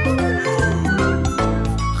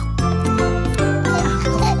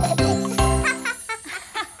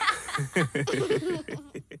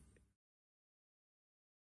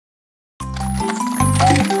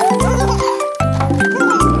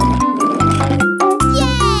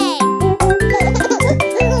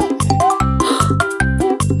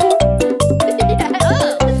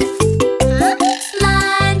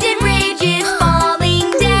 London Bridge is falling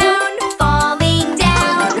down, falling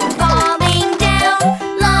down, falling down.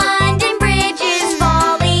 London Bridge is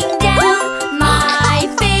falling down, my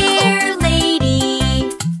fair lady.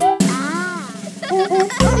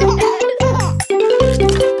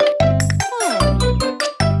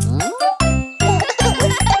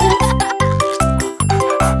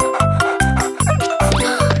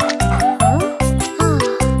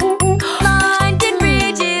 London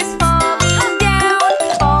Bridge is falling down,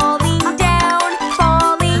 falling down,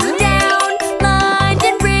 falling down.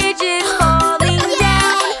 London Bridge is falling down,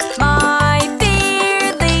 my fair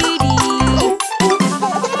lady.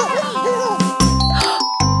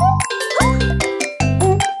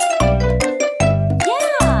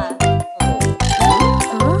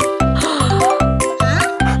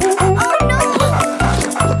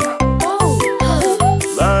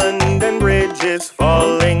 London Bridge is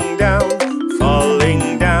falling down,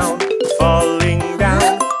 falling down, falling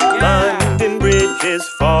down. London Bridge is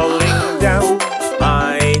falling down,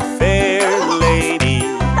 my fair lady.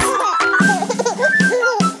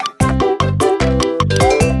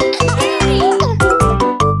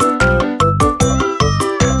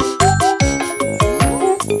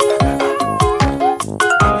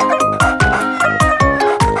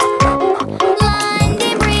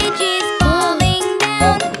 London Bridge is falling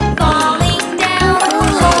down, falling down,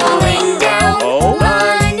 falling down. Oh,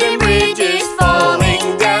 London Bridge is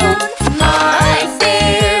falling down, my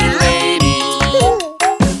fair lady.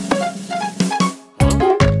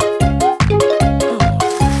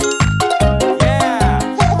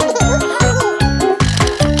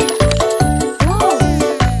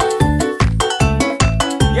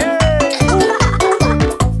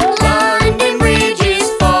 London Bridge is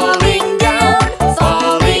falling down,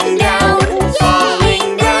 falling down,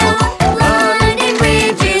 falling down. London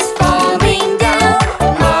Bridge is falling down,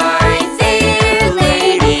 my fair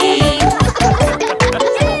lady.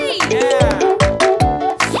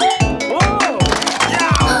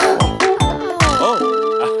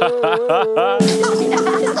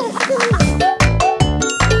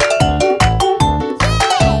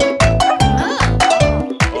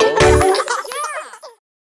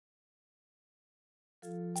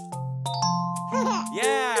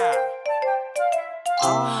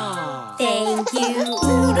 Thank you,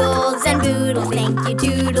 oodles and boodles. Thank you,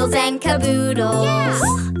 doodles and caboodles.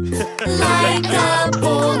 Like a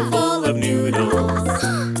bowl full of noodles,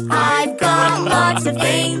 I've got lots of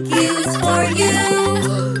thank yous for you.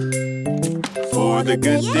 For the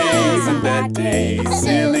good days and bad days,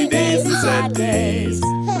 silly days and sad days,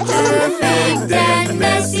 Perfect and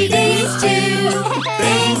messy days too.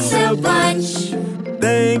 Thanks a bunch.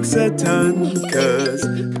 thanks a ton, 'cause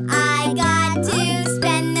I got to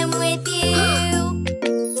spend them with you.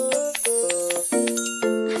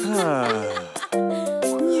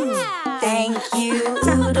 Thank you,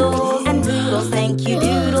 oodles and doodles. Thank you,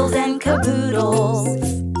 doodles and caboodles.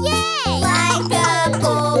 Like a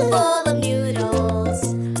bowl full of noodles,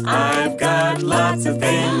 I've got lots of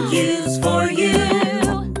thank yous for you.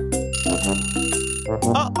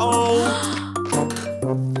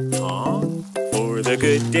 For the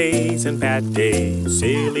good days and bad days,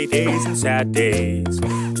 silly days and sad days,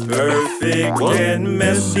 perfect and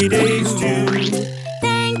messy days too.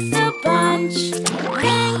 Thanks a bunch.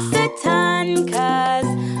 Thanks a ton, 'cause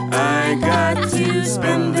I got to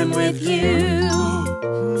spend them with you.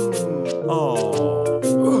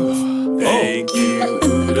 Thank you,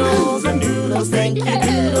 oodles and noodles. Thank you,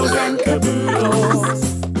 doodles and caboodles.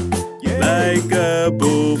 Like a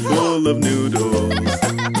bowl full of noodles,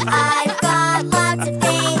 I've got lots of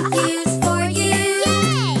thank yous for you.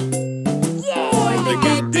 For the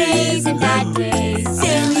good days and bad days,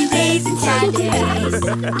 silly days and sad days,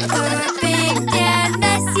 perfect and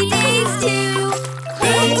messy days too.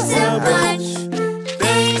 Thanks a bunch,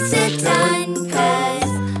 thanks a ton, 'cause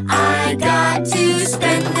I got to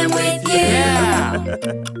spend them with you.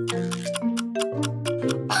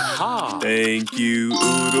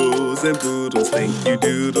 doodles and boodles. Thank you,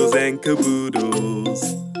 doodles and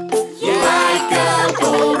caboodles. Like a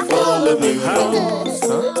bowl full of noodles.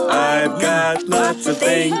 I've got lots of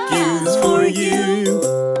thank yous for you.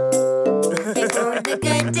 Thanks for the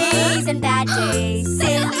good days and bad days,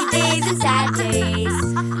 silly days and sad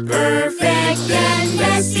days, perfect and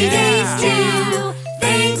messy days too.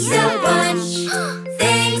 Thanks a bunch,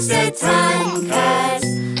 thanks a ton, 'cause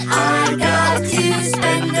I got to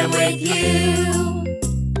spend them with you.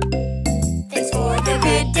 Thanks for the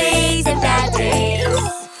good days and bad days.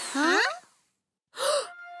 Huh?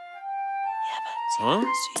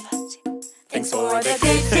 Thanks for the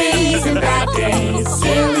good days and bad days,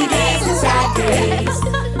 silly days and sad days,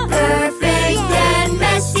 perfect and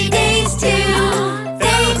messy days too.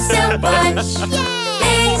 Thanks a bunch,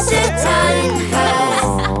 thanks a ton, 'cause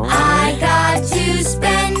I got to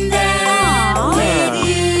spend them with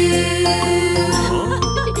you.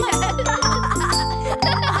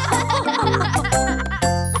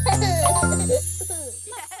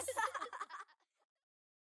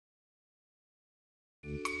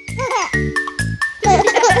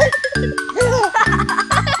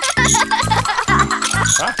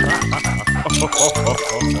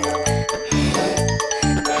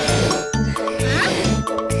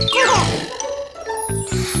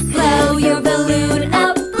 Blow your balloon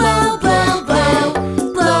up, blow, blow, blow,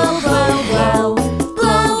 blow, blow, blow,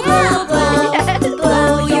 blow, blow, blow,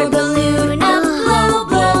 blow your balloon up, blow,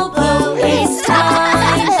 blow, blow. It's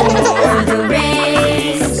time for the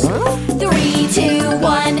race. 3, 2,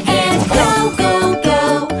 1, and go, go,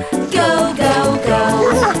 go, go, go, go,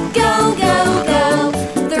 go, go, go.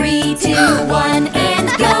 3, 2, 1, and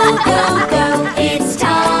go, go, go. It's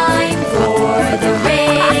time for the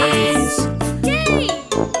race.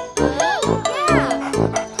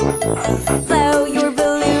 Blow your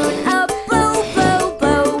balloon up, blow, blow,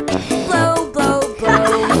 blow, blow, blow, blow,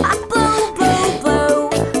 blow, blow, blow,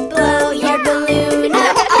 blow your balloon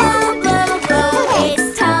up, blow, blow, blow.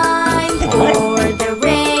 It's time for the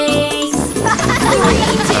race.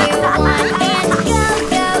 3, 2, 1, and go,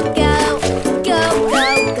 go, go,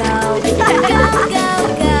 go, go, go, go, go,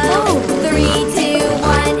 go. 3, 2,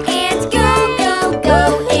 1, and go, go, go.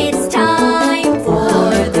 It's time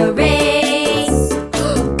for the race.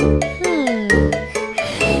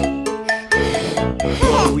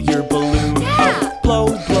 Blow your balloon up, blow,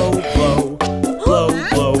 blow, blow, blow,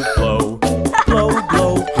 blow, blow, blow,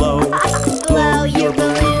 blow, blow. Blow your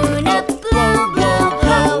balloon up, blow, blow,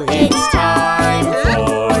 blow. It's time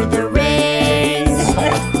for the race.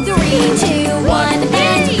 3, 2, 1,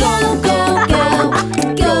 and go, go, go,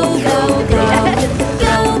 go, go, go,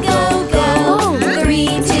 go, go, go. 3,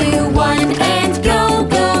 2, 1, and go,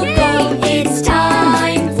 go, go. It's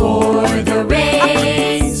time for the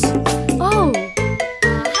race.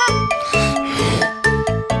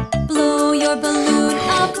 Blow your balloon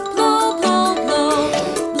up, blow, blow, blow,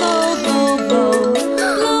 blow, blow, blow,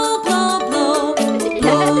 blow, blow, blow.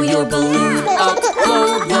 Blow your balloon up,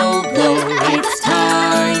 blow, blow, blow. It's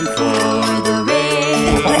time for the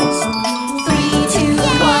race. 3, 2,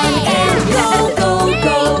 1, and go, go,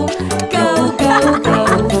 go, go, go, go,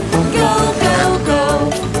 go, go, go.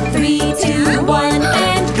 3, 2, 1,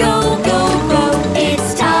 and go, go, go.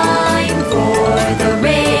 It's time for the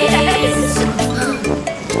race.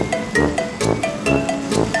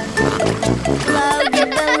 Blow your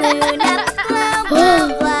balloon up, blow, blow,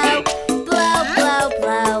 blow, blow, blow,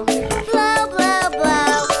 blow, blow, blow,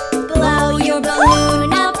 blow. Blow your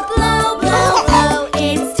balloon up, blow, blow, blow.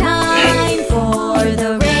 It's time for the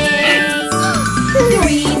race.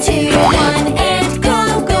 3, 2, 1, and go,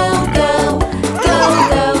 go, go, go,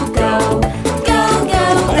 go, go, go,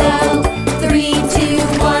 go, go. 3,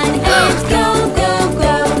 2, 1, and go, go,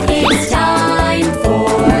 go. It's time for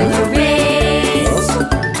the race.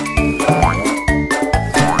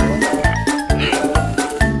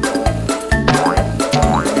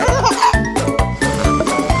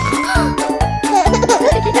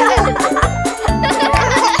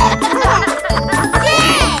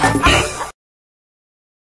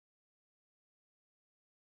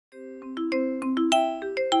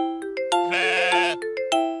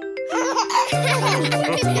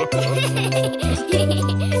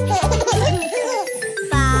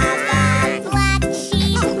 Baba Black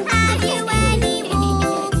Sheep, have you any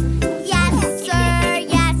wool? Yes, sir,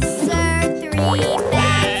 3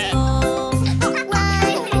 bags full.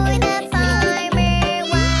 1 for the farmer,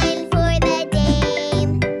 1 for the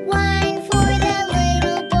dame, 1 for the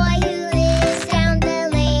little boy who lives down the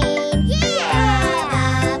lane. Baba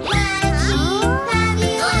Black Sheep, have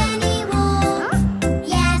you any wool?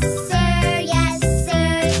 Yes, sir,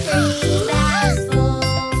 3 bags full.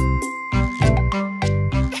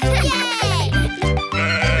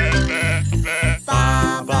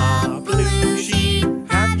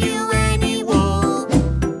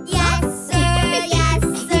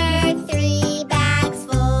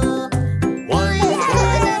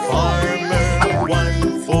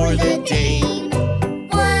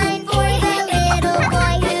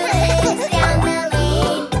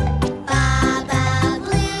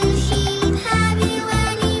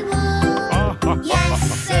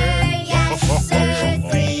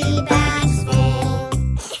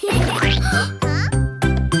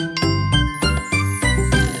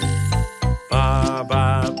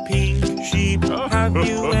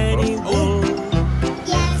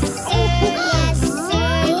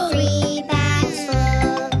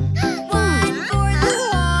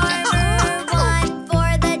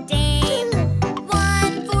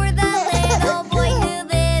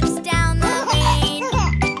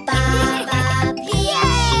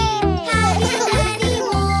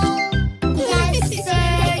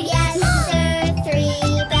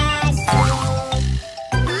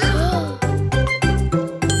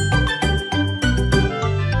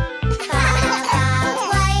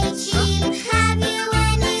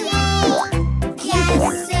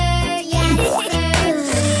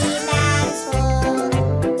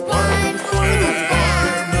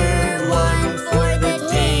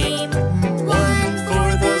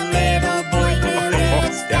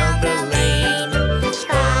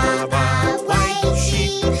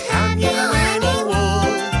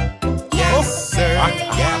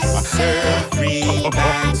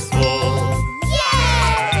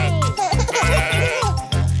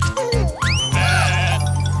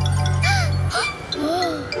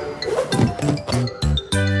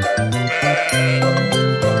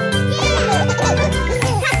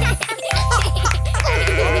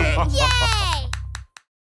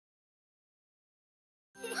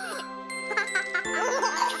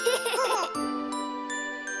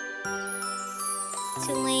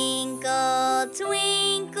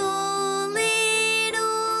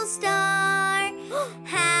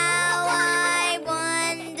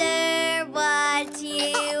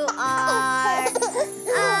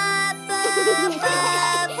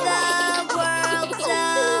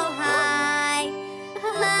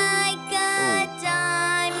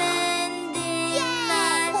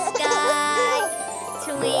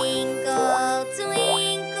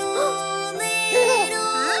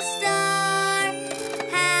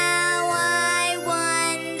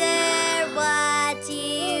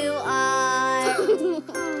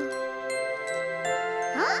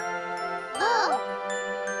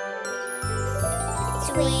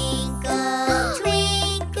 Twinkle,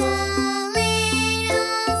 twinkle,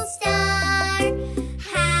 little star,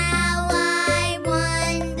 how I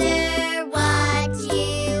wonder what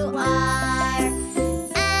you are.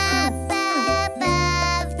 Up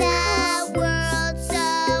above the world so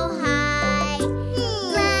high,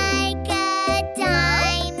 like a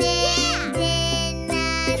diamond in the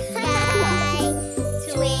sky.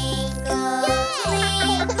 Twinkle,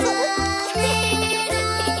 twinkle,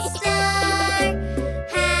 little star,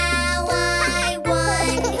 how I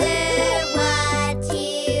wonder what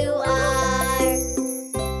you are.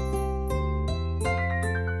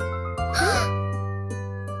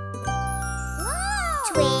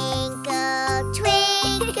 Twinkle,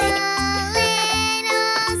 twinkle,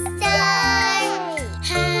 little star,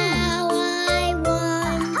 how I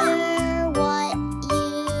wonder what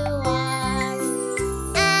you are.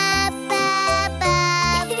 Up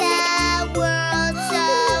above the world so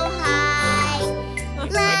high,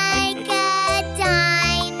 like a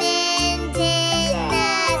diamond in the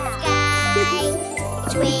sky.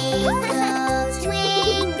 Twinkle,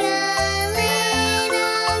 twinkle,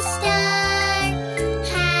 little star,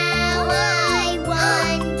 how I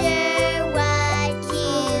wonder what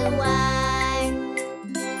you are.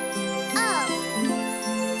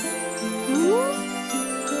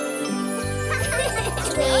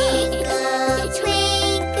 Twinkle,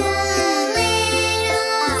 twinkle,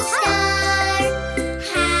 little star,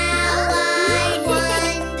 how I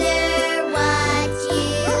wonder what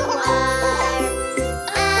you are.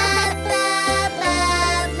 Up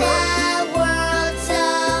above the world so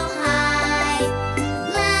high,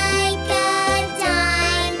 like a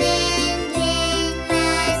diamond in the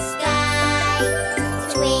sky.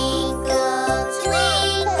 Twinkle,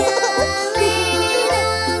 twinkle,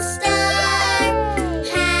 little star,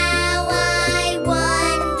 how I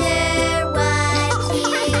wonder what you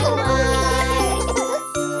are.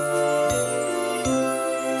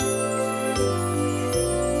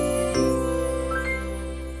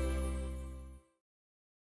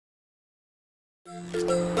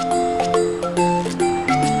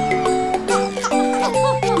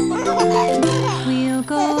 We'll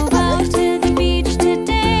go out to the beach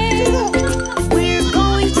today. We're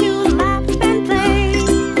going to laugh and play.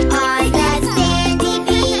 On the sandy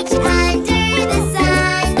beach under the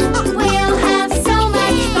sun, we'll have so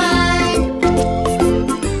much fun.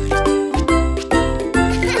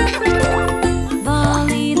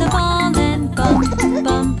 Volley the ball and bump,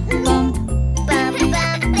 bump, bump. Bump,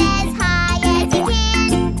 bump as high as you can.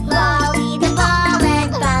 Volley the ball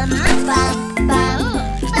and bump, bump, bump.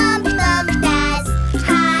 Bump, bump as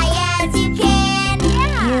high as you can.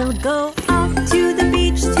 We'll go out to the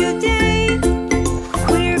beach today.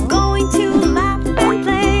 We're going to laugh and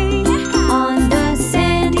play. On the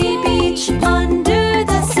sandy beach under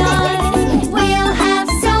the sun. We'll have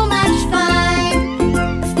so much fun.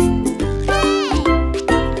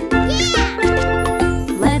 Yeah!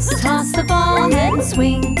 Let's toss the ball and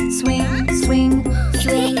swing, swing, swing.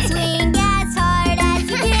 Swing, swing as hard as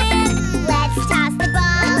you can. Let's toss the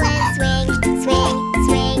ball and swing, swing,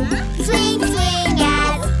 swing. Swing, swing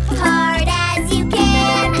as hard as you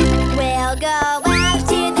can. We'll go out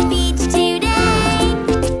to the beach today.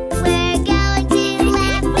 We're going to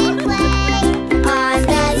laugh and play. On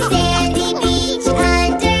the sandy beach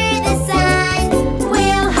under the sun.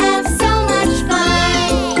 We'll have so much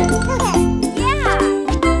fun. Yeah!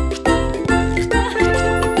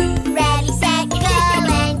 Ready,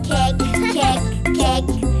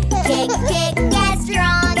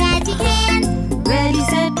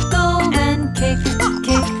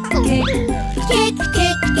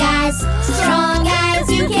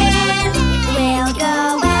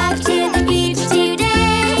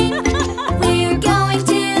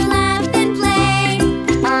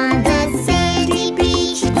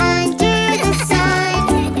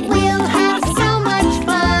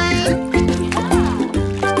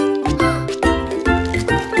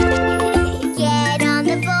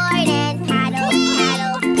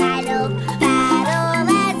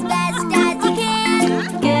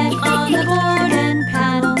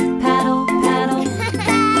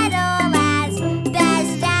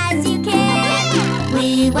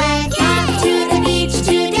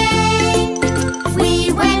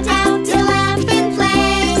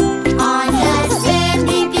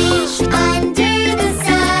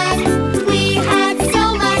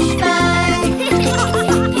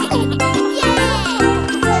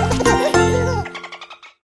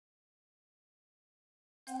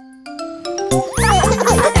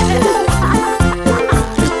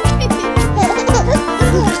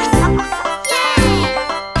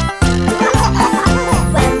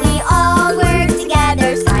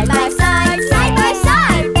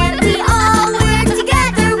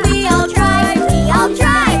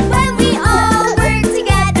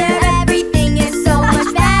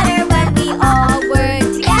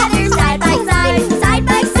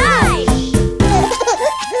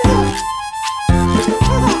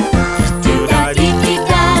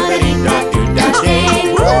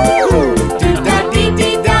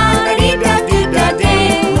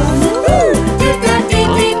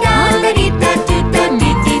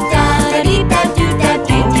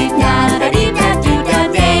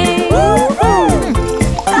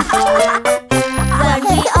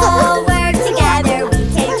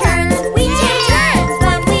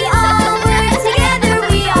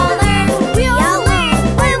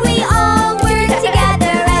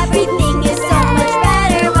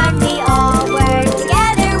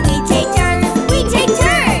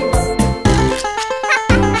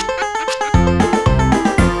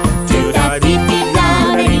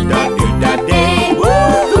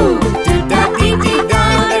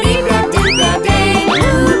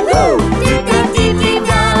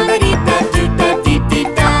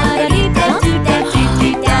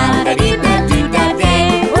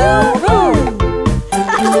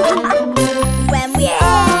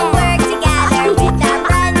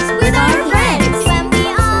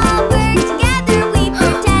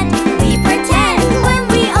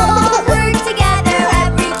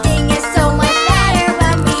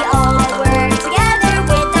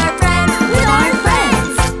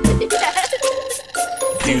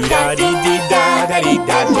 dee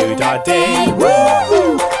da do da day.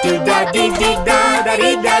 Woo-hoo! Do da dee dee da da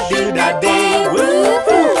dee da do da day.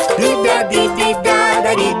 Woo-hoo! Do da dee dee da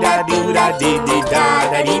da dee da do da dee dee da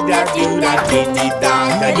da dee da do da dee dee da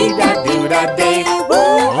da dee da do da day.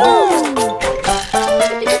 Woo-hoo!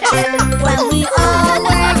 When we all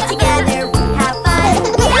work together, we have fun.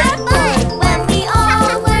 We have fun. When we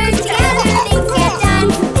all work together, things get done.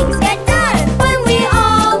 Things get done. When we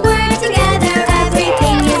all work together,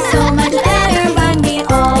 everything is so much better. When we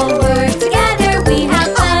all work together, we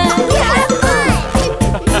have fun. We have fun.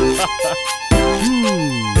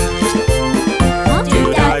 Do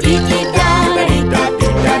da dee dee da da dee da do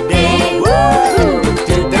da day. Woo-hoo!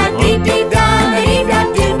 Do da dee dee da da dee da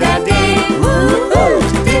do da day. Woo-hoo!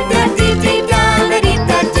 Do da dee dee da da dee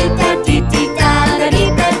da do da dee dee da da dee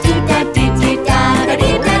da do da dee dee da da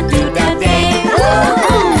dee da do da day.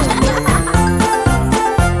 Woo-hoo!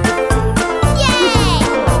 Yay!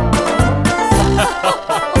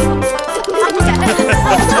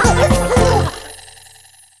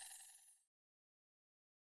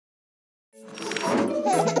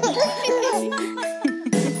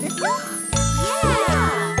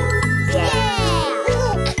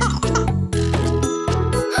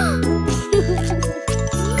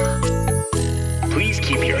 Please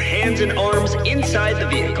keep your hands and arms inside the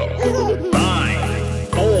vehicle. 5,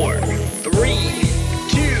 4, 3,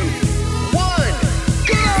 2, 1,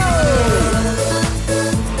 go!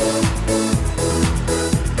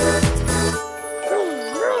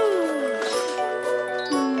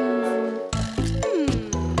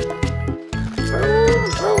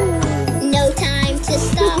 No time to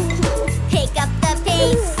stop. Pick up the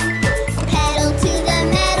pace. Pedal to the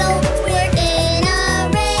metal. We're in a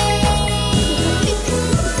race.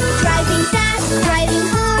 Driving fast, driving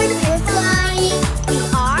hard. We're flying. We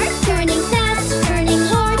are turning fast, turning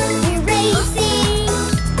hard. We're racing.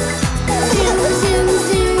 Zoom, zoom,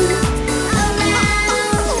 zoom.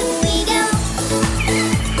 Around we go.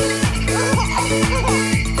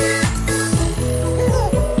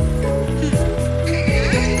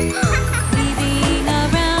 Weaving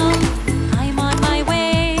around, I'm on my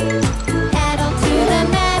way. Pedal to the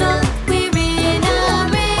metal. We're in a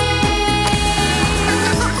race.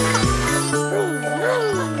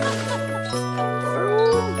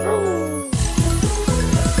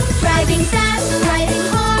 Driving fast, driving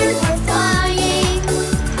hard. We're flying.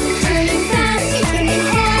 Turning fast, turning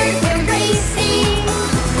hard. We're racing.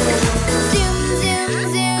 Zoom, zoom,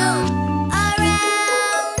 zoom.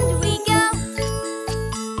 Around we go.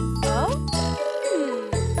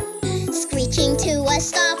 Screeching to a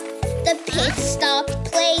stop, the pit stop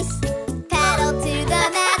place. Pedal to the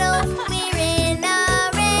metal, we're in a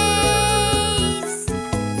race.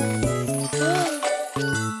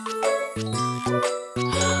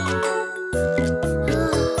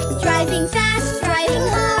 Driving fast, driving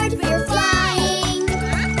hard, we're flying.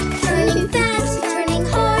 Turning fast, turning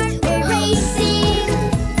hard, we're racing.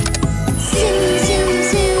 Zoom, zoom,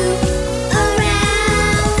 zoom.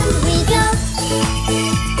 Around we go.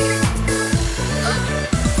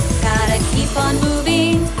 Gotta keep on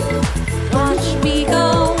moving. Watch me go.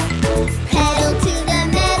 Pedal to the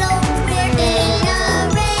metal, we're in a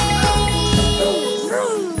race.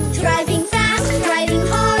 Driving fast, driving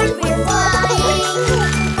hard, we're flying.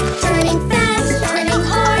 Turning fast, turning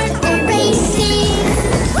hard, we're racing.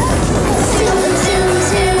 Zoom, zoom,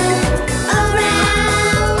 zoom.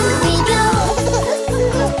 Around we go.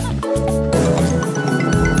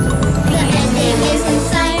 The ending is in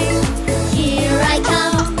sight. Here I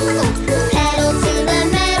come. Pedal to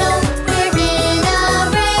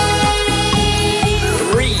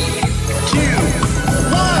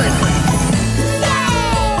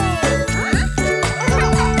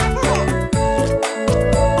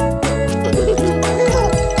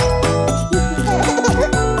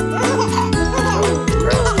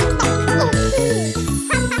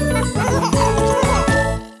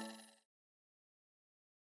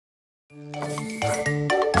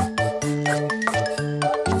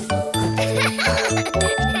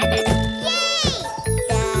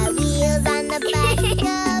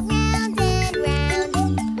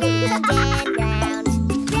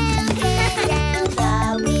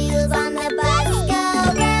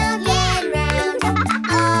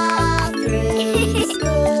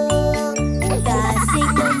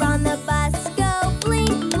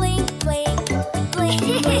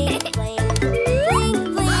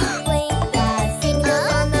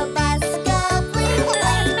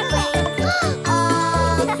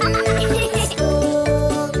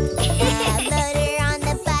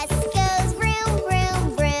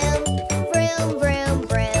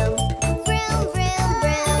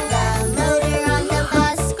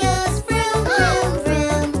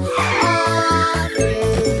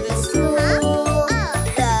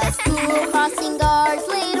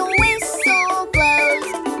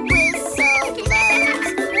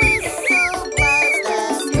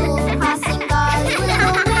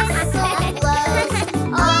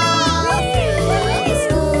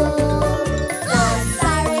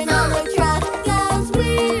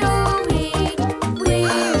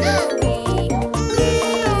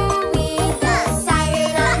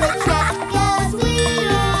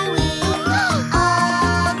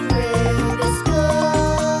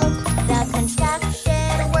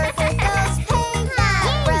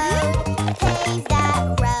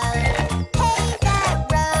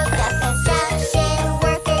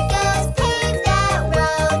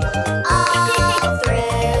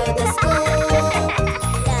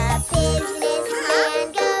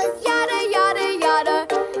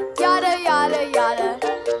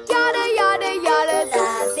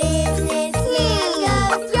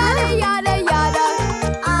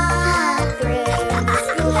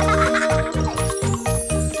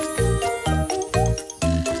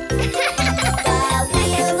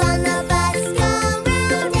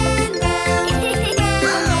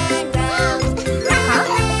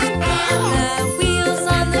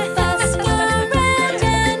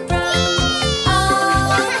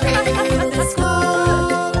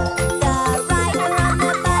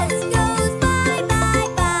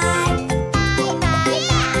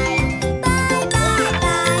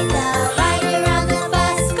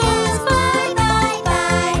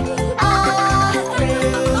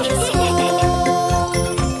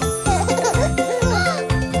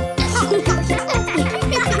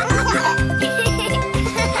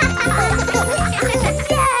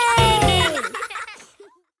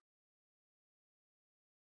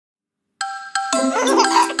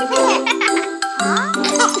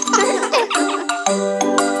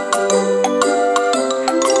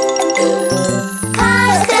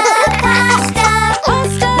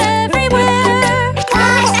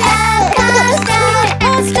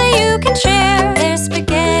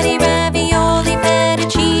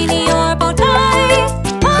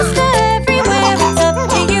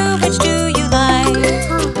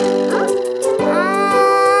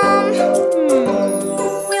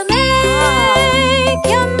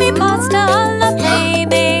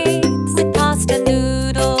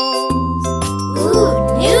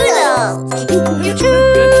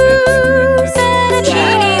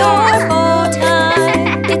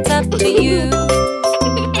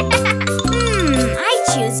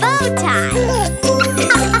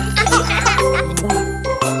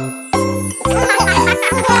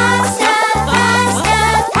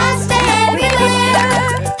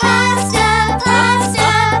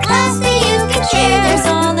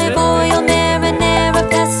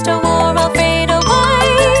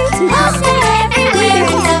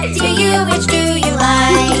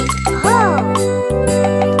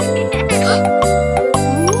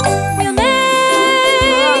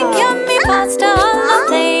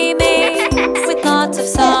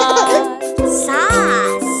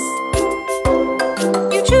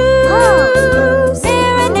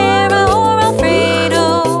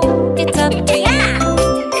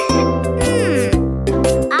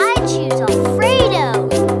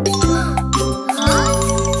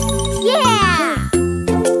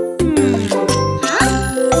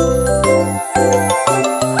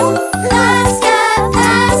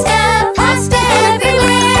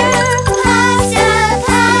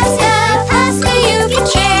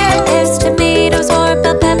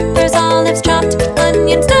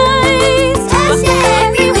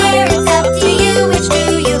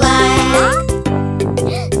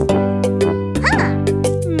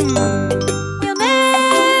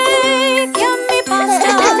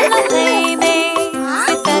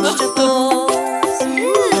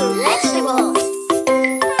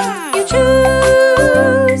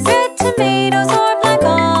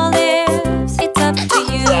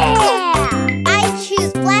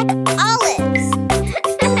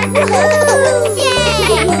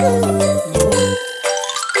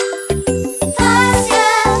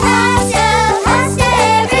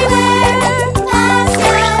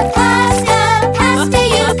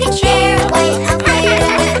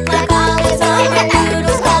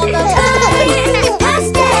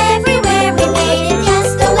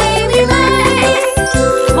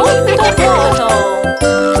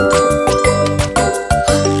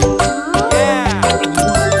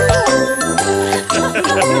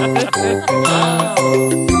I'm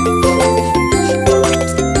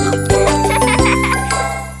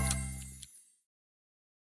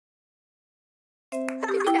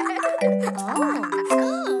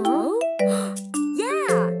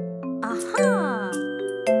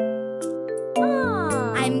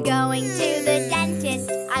going to the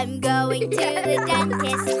dentist. I'm going to the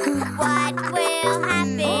dentist. What will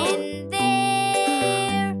happen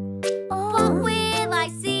there? What will I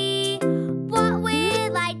see? What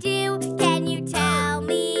will I do? Can you tell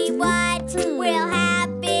me what will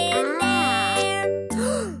happen there?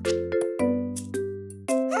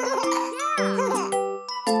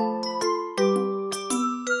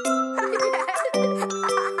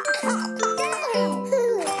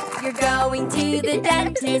 You're going to the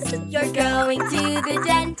dentist. You're going to the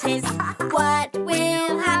dentist. What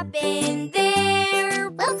will happen there?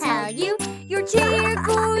 We'll tell you. Your chair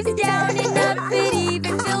goes down and up. It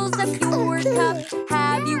even fills up your cup.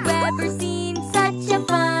 Have you ever seen such a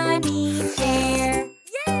funny chair?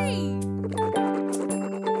 Yay!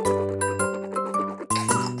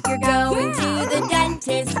 You're going to the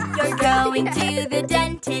dentist. You're going to the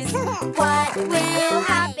dentist. What will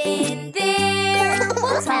happen there?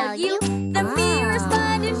 We'll tell you. The mirror's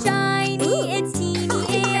fun and shiny. It's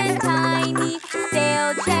teeny and tiny.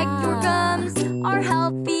 They'll check your gums are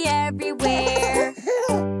healthy everywhere.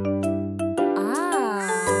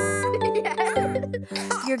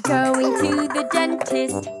 You're going to the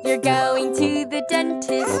dentist. You're going to the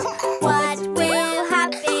dentist. What will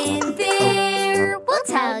happen there? We'll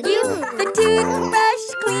tell you. The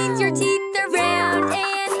toothbrush cleans your teeth around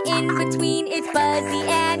and in between. It's fuzzy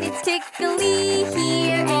and it's tickly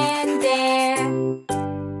here and there.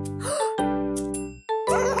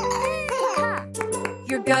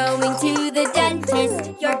 You're going to the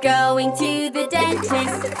dentist. You're going to the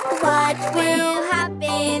dentist. What will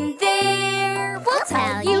happen there? We'll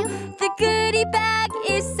tell you. The goodie bag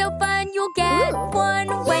is so fun. You'll get one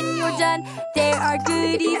when you're done. There are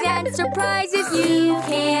goodies and surprises you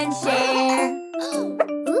can share.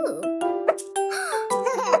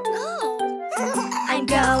 I'm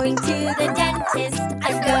going to the dentist.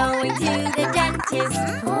 I'm going to the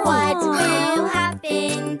dentist. What will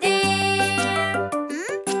happen there?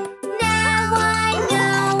 Now I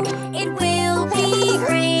know it will be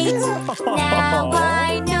great. Now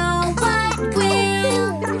I know what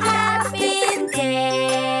will happen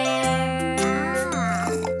there.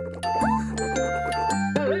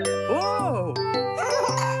 Whoa!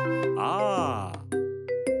 Ah!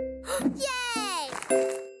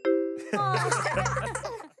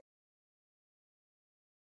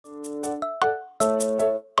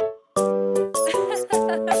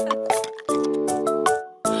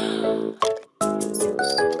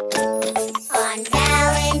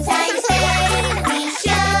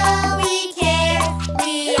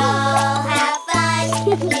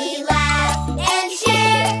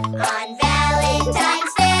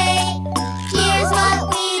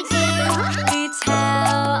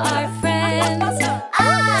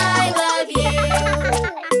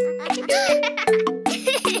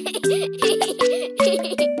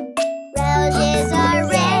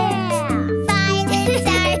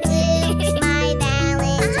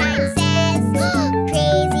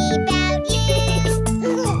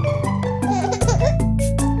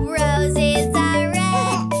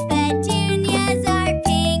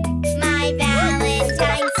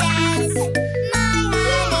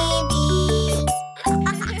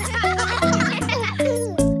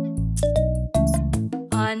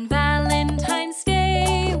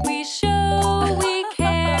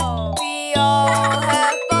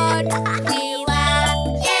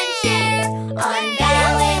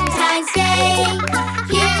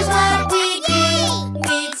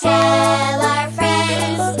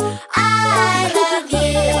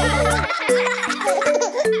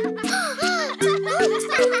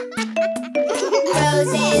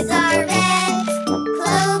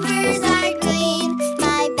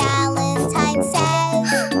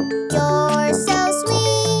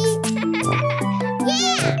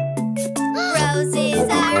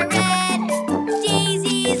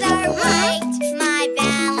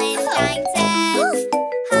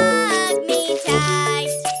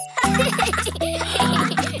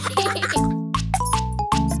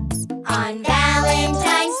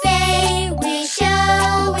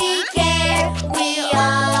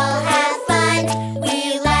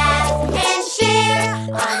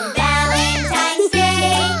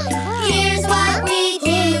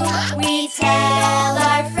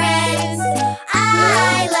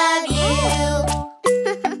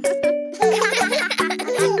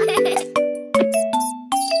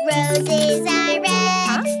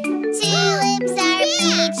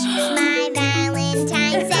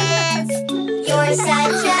 You're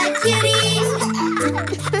such a cutie.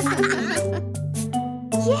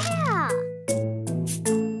 Yeah.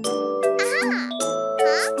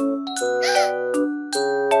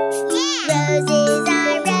 Roses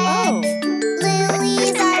are red,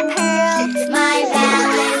 lilies are pearl. My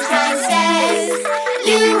Valentine says,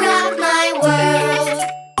 you rock my world.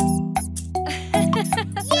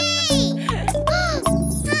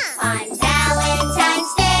 On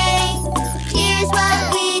Valentine's Day, here's what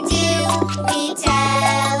we do. We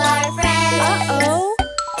tell our friends,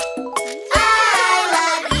 I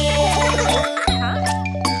love you.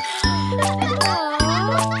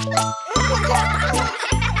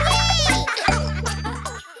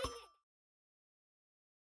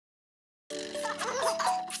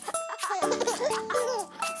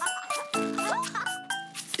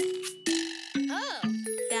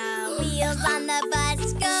 The wheels on the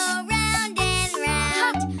bus go round and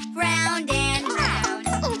round, round and round,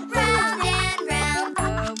 round and round. The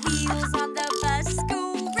wheels on the bus go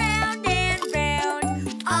round and round,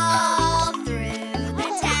 all through the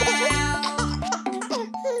town.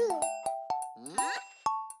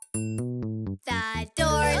 The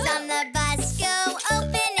doors on the bus go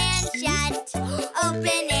open and shut,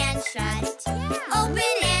 open and shut,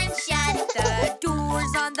 open and shut. The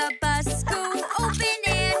doors on the bus go open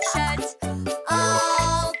and shut,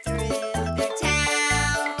 all through the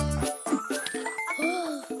town.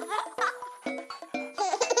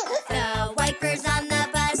 The wipers on the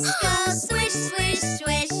bus go swish, swish,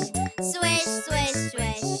 swish, swish, swish,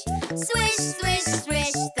 swish, swish, swish,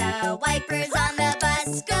 swish. The wipers on the bus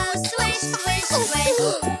go swish, swish, swish,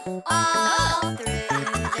 all through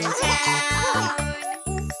the town.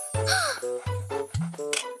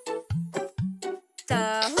 The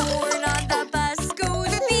horn on the bus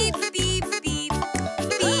goes beep, beep, beep,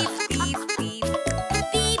 beep, beep, beep,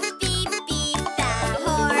 beep, beep, beep. The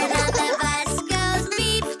horn on the bus goes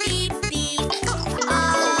beep, beep, beep,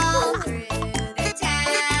 all through the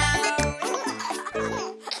town.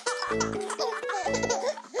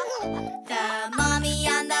 The mommy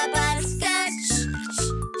on the bus goes shh,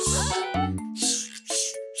 shh,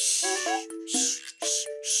 shh, shh, shh, shh,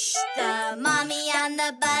 shh. The mommy on the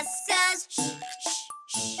bus goes shh, shh,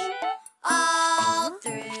 shh, all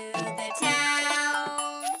through the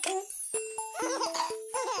town.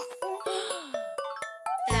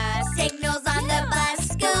 The signals on the bus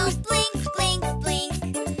go blink, blink, blink,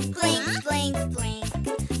 blink, blink, blink,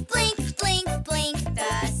 blink, blink, blink.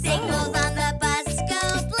 The signals on the bus go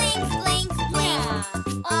blink, blink, blink,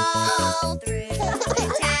 all through the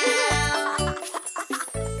town.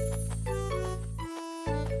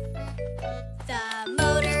 The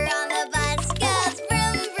motor on the bus goes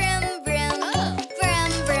vroom, vroom, vroom,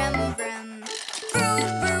 vroom, vroom, vroom, vroom,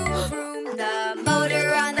 vroom, vroom. The motor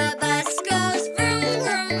on the bus goes vroom,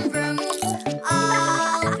 vroom, vroom,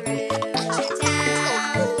 all through the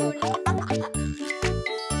town.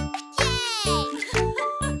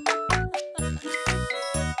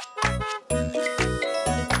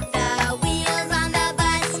 The wheels on the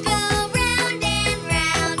bus go round and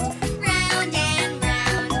round, round and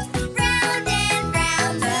round, round and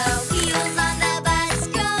round. The wheels on the bus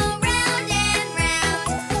go round and round,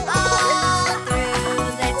 all through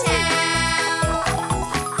the town.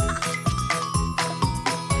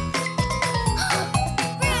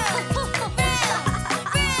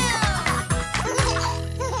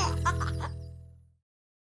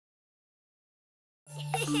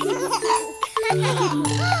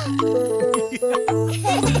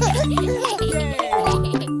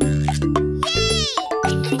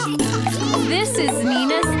 This is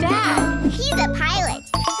Nina's dad. He's a pilot.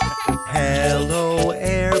 Hello,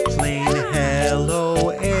 airplane. Hello,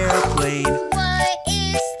 airplane. What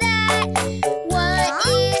is that? What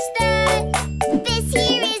is that? This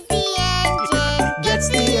here is the engine. Gets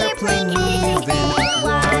the airplane moving.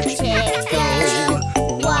 Watch it go.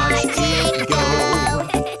 Watch it go.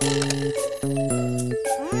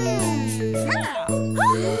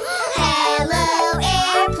 Hello,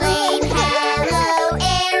 airplane. Hello,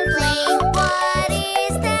 airplane. What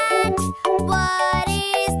is that? What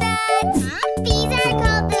is that? These are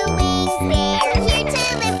called the wings. They're here to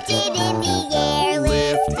lift it in the air.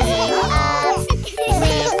 Lift it up.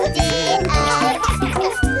 Lift it up.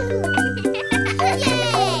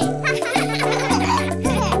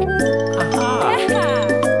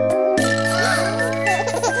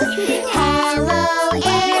 Hello,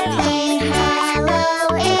 airplane. Hello,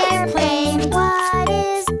 airplane. What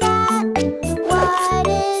is that?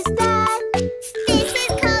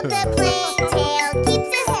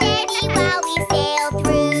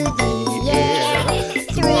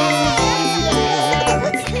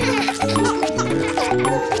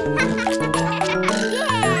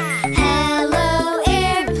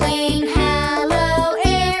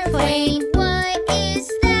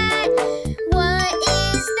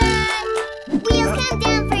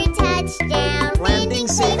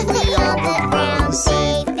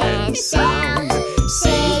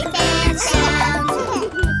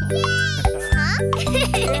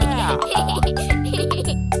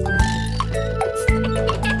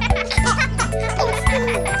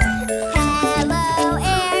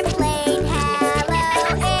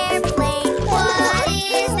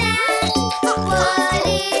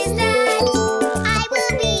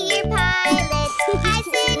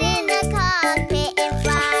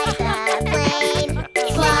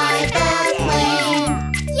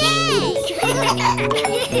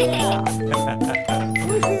 airplane,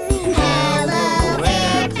 hello,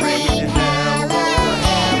 airplane.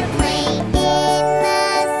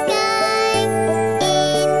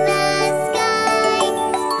 In the sky,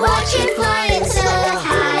 watch it flying so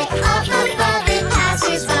high, up above it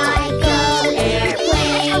passes by. Go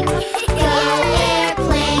airplane, go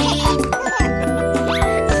airplane.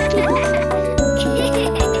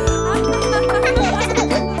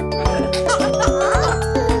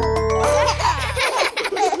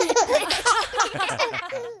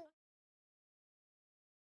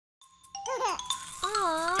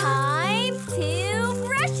 Time to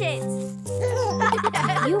brush it.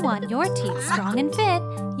 You want your teeth strong and fit,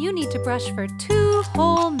 you need to brush for 2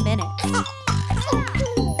 whole minutes.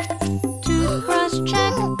 Toothbrush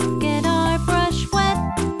check, get our brush wet.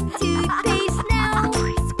 Toothpaste now,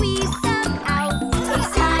 squeeze some out.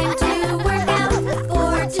 It's time to work out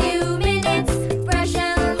for 2 minutes. Brush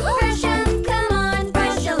 'em, come on,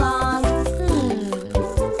 brush along.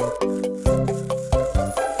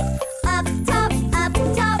 Up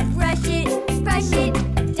top, brush it,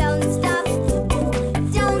 don't stop,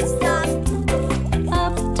 don't stop.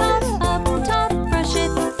 Up top, brush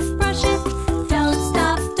it, Don't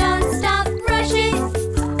stop, brush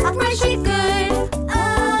it good.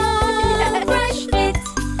 Oh, brush it.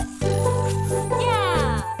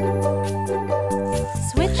 Yeah.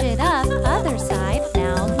 switch it up, other side,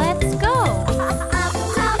 now let's go. Up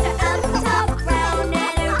top, round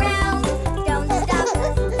and around. Don't stop,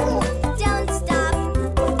 don't stop.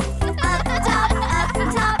 Up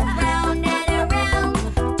top, round and around.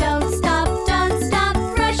 Don't stop,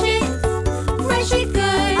 brush it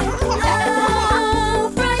good.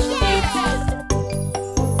 Oh, brush it.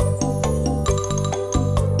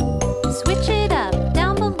 Switch it up,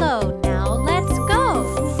 down below, now let's go.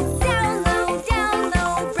 Down low,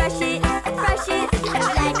 brush it. Let's go,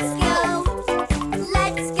 let's go.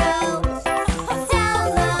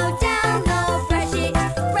 Down low, brush it.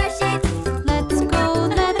 Let's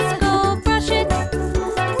go, brush it.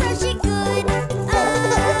 Brush it good.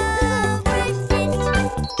 Oh, brush it.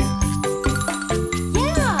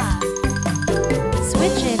 Yeah!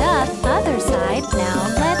 Switch it up, other side, now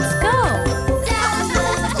let's go. Down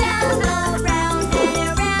low, round and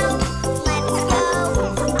around. Let's go,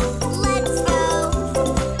 let's go.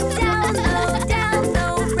 Down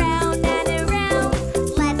low, round and around.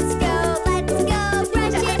 Let's go.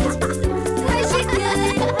 Brush it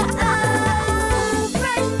good. Oh,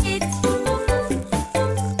 brush it.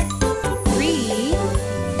 3,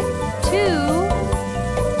 2,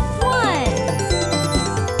 1.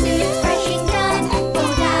 Toothbrushing done.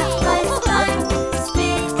 Oh, that was fun.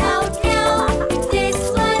 Spit out now. This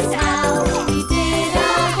was how we did a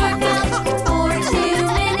workout for 2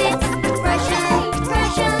 minutes. Brush 'em.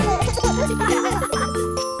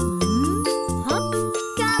 Huh?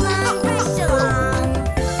 Come on, brush along.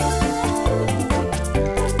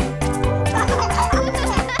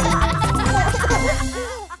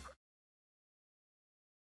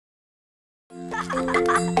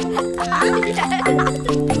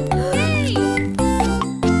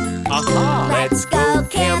 Aha! Let's go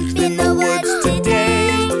camp in the woods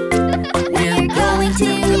today. We're going to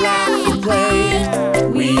laugh and play.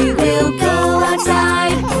 We will go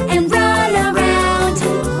outside and run around.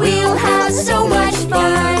 We'll have so much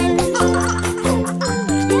fun.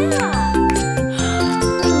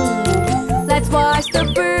 Let's watch the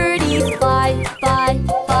birdies fly, fly,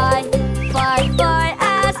 fly, fly, fly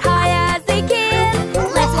as high as they can.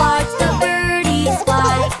 Let's watch the birdies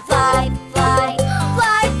fly, fly, fly,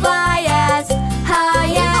 fly, fly as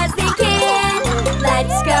high as they can.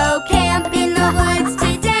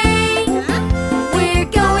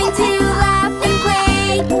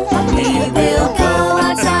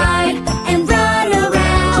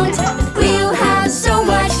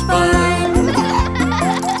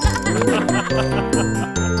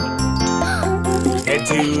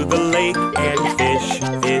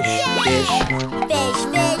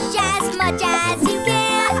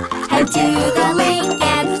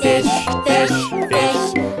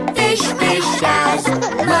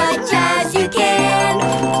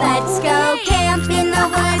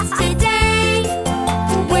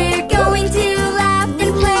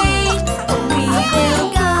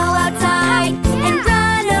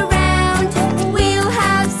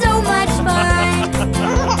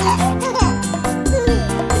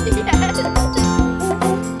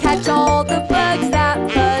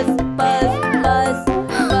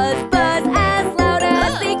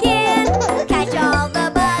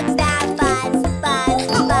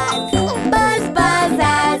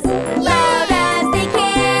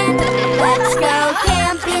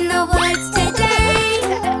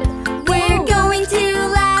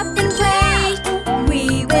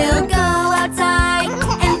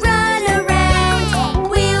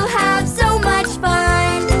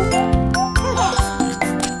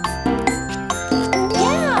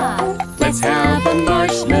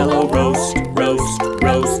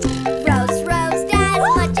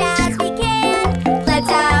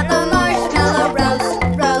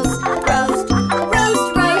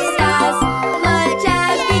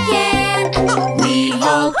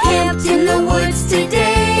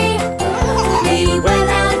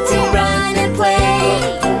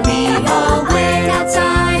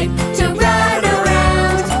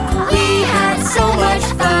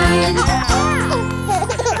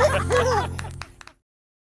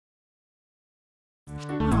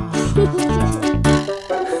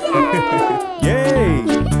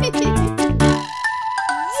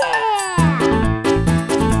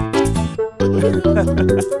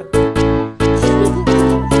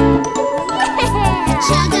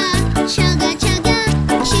 Chugga, chugga, chugga,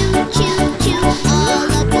 choo, choo, choo, all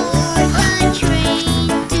aboard the train.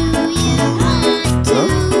 Do you want to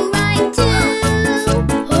ride too?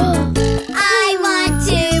 I want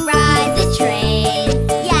to ride the train.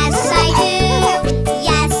 Yes, I do.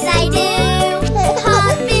 Yes, I do.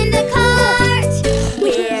 Hop in the cart.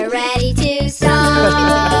 We're ready to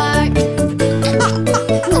start.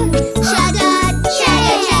 Chugga,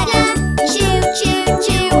 chugga, chugga, choo, choo,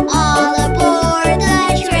 choo, all aboard the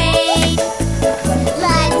train.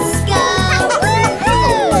 Let's go.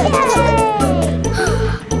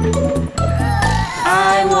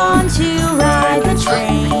 I want to ride the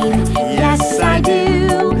train. Yes, I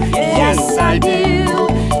do. Yes, I do.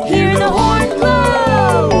 Hear the horn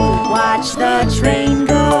blow. Watch the train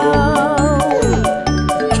go.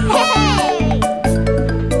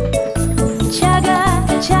 Chugga,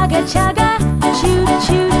 chugga, chugga, choo,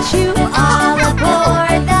 choo, choo, all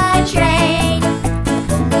aboard the train.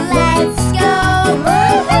 Let's go.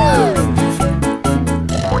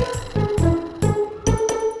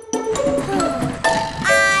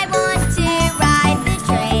 I want to ride the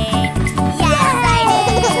train. Yes, I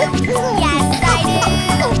do. Yes, I do.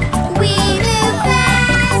 We move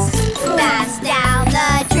fast, fast down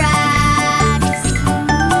the tracks.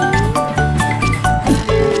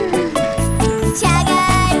 Chugga,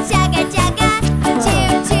 chugga, chugga,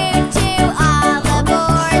 choo, choo, choo, all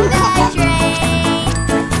aboard the train.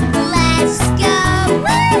 Let's go.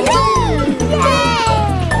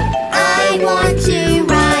 I want to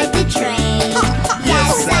ride the train.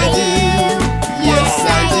 Yes, I do. Yes,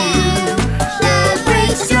 I do. The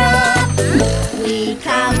brakes drop. We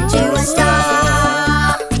come to a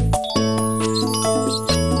stop.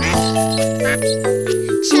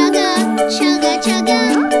 Chugga, chugga, chugga,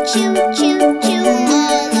 choo, choo, choo,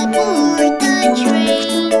 all aboard the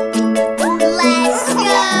train. Let's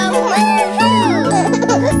go.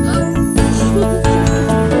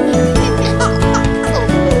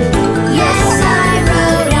 Yes, I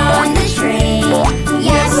rode on the train.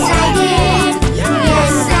 Yes, I did.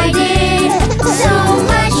 Yes, I did. So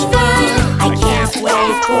much fun. I can't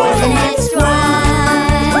wait for the next one.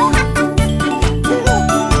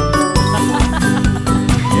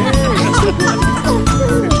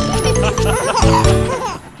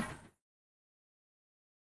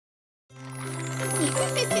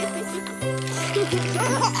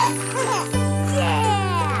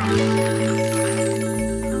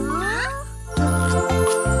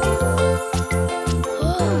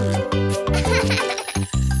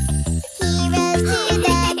 Heroes to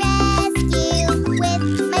the rescue with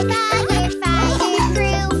my fire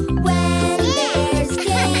crew. When there's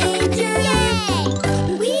danger,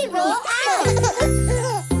 we roll out.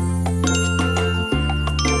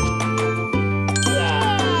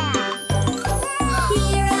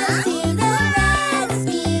 Heroes to the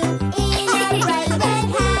rescue in our bright red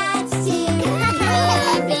hats too.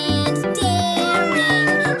 Brave and daring,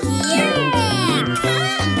 here we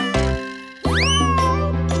come.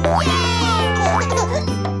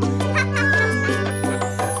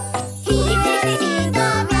 Heroes to the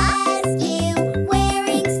rescue,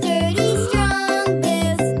 wearing sturdy, strong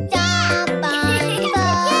boots. Stop on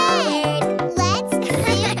forward, let's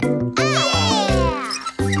climb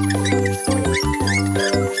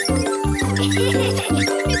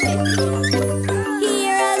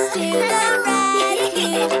Heroes to the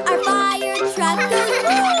rescue, our fire truck goes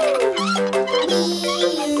woo.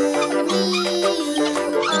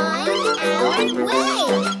 On our way.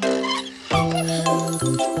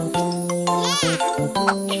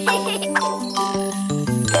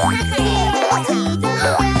 Heroes to the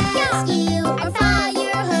rescue, our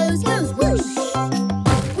fire hose goes whoosh.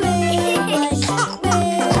 Whoosh,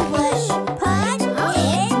 whoosh, put it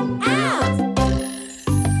out.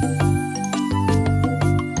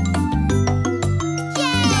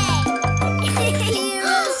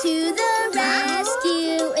 Heroes to the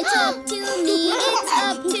rescue, it's up to me, it's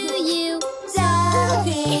up to you. So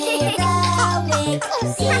clear the way,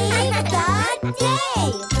 save the day.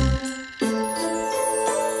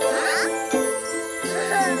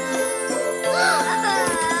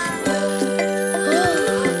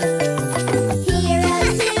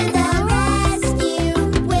 Heroes to the rescue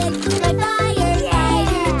with my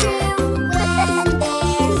firefighter crew. When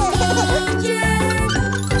there's danger,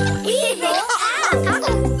 we roll out.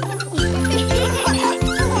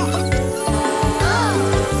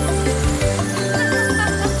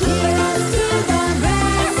 Heroes to the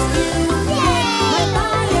rescue.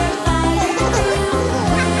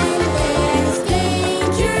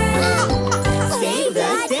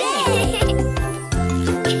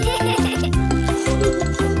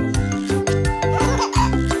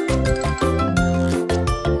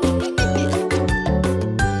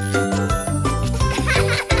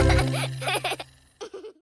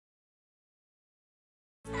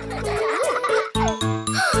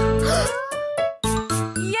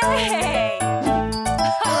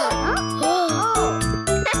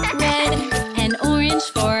 Red and orange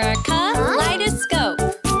for our kaleidoscope.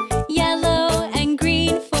 Yellow and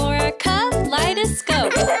green for our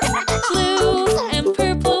kaleidoscope. Blue and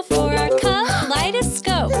purple for our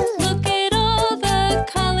kaleidoscope. Look at all the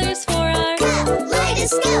colors for our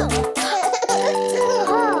Kaleidoscope.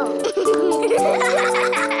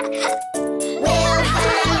 We'll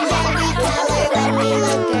find every color when we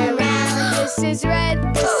look around. This is red,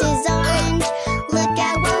 this is orange. Look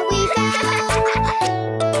at what we found.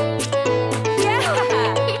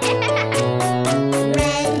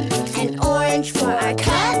 Red and orange for our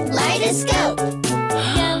kaleidoscope.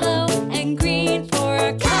 yellow and green for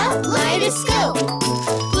our Kaleidoscope.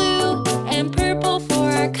 blue and purple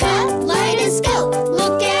for our Kaleidoscope.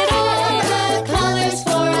 Look at all the colors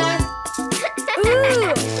for our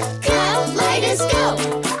kaleidoscope.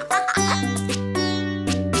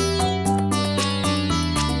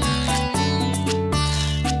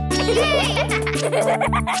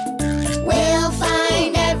 We'll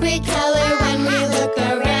find every color when we look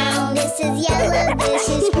around. This is yellow, this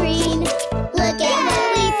is green. Look at what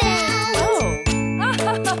we found.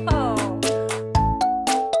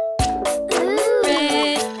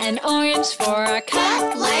 red and orange for our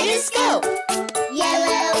Kaleidoscope.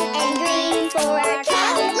 Yellow and green for our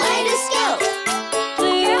kaleidoscope.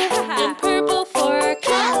 blue and purple for our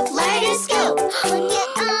Kaleidoscope. Look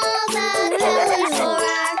at all the colors for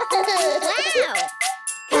our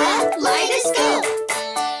kaleidoscope.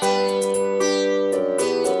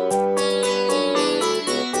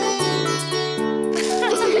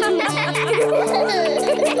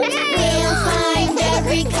 We'll find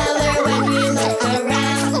every color when we look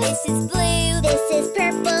around. This is blue, this is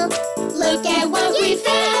purple. Look at what we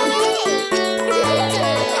found.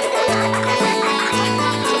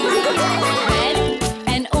 red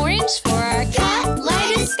and orange for our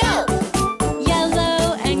Kaleidoscope.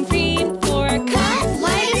 yellow and green for our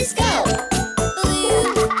Kaleidoscope.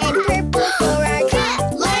 Blue and purple for our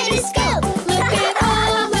kaleidoscope. Look at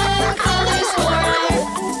all the colors for our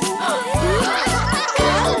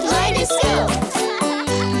kaleidoscope.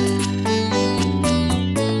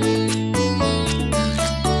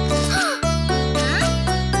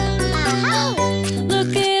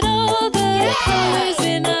 look at all the colors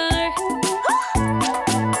in our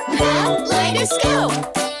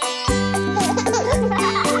Kaleidoscope.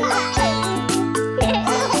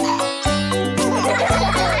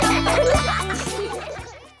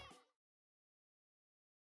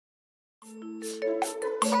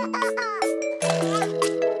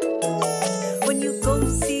 When you go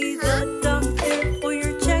see the doctor for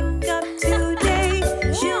your checkup today,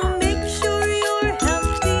 she'll make sure you're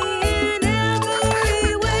healthy in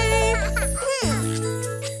every way.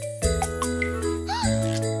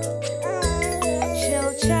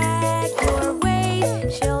 She'll check your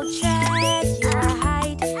weight, she'll check your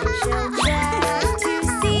height, she'll check to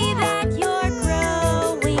see that you're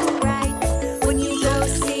growing right. When you go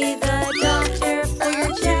see the doctor for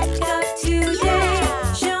your checkup today,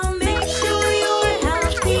 she'll make sure you're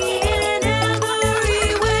healthy in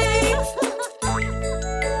every way.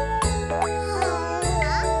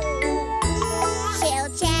 She'll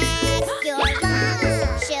check your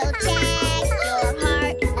lungs, she'll check your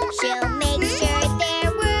heart, she'll make sure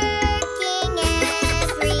they're working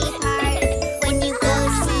every part. When you go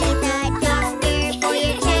see the doctor for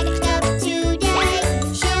your checkup today,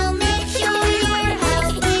 she'll make sure you're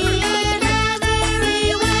healthy in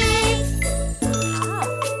every way.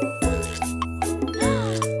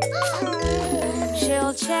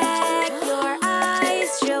 She'll check your eyes,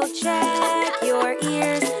 she'll check your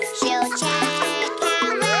ears, She'll check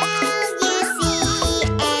how well you see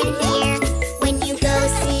and hear. When you go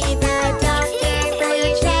see the doctor for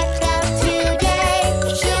your checkup today,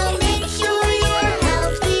 she'll make sure you're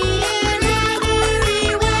healthy in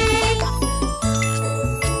every way.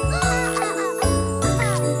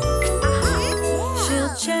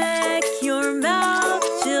 she'll check your mouth,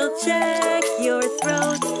 she'll check your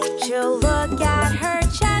throat, she'll look at her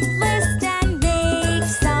checklist and make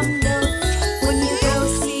some notes. When you go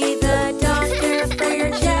see the doctor for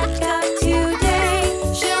your checkup today,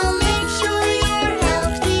 She'll make sure you're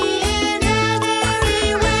healthy in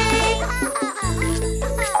every way.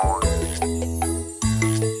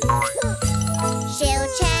 She'll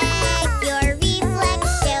check your reflex,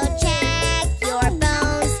 she'll check your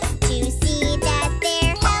bones to see that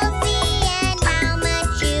they're healthy and how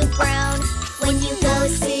much you've grown.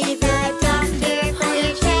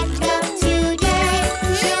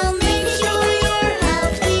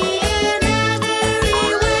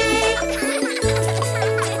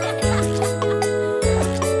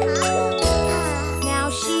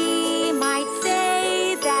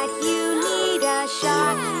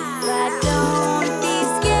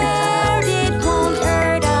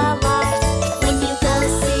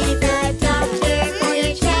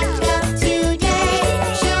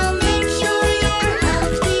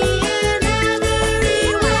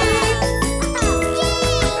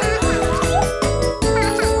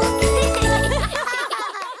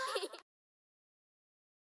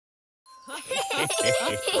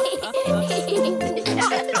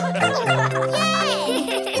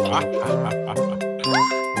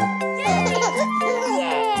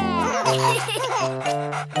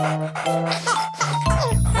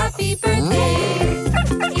 Happy birthday,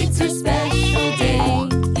 it's your special day.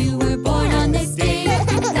 You were born on this day, now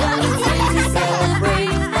it's time to celebrate.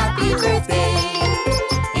 Happy birthday,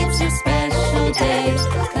 it's your special day,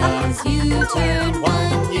 'cause you turned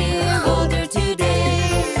 1 year older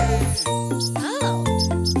today. Oh.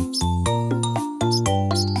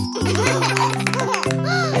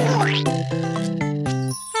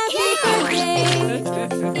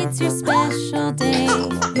 It's your special day.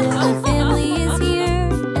 Your family is here,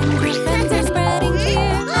 and your friends are spreading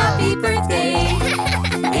cheer. Happy birthday!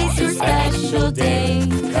 It's your special day,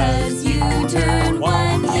 'cause you turn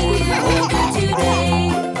 1 year older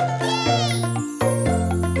today.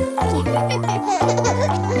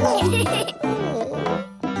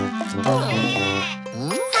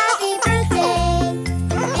 Happy birthday!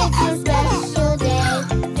 It's your special day.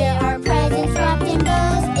 There are presents wrapped in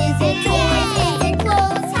bows. Is it toys? Is it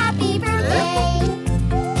clothes? Happy birthday!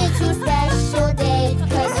 It's your special day,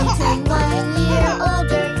 'cause you turn 1 year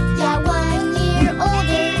older. Yeah, 1 year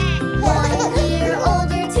older. 1 year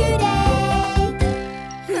older today.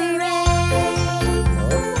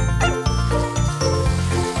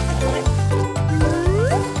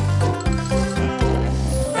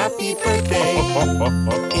 Happy birthday!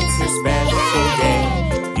 It's your special day.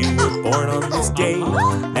 You were born on this day.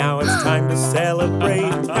 Now it's time to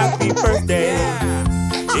celebrate. Happy birthday!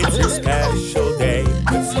 It's your special day,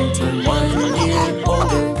 'cause you turn 1 year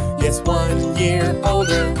older. Yes, 1 year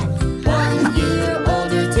older. 1 year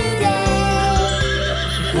older today.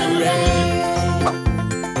 Hooray!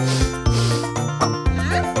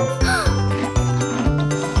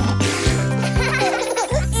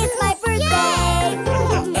 It's my birthday.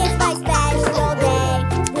 It's my special day.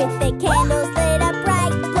 With the candles lit up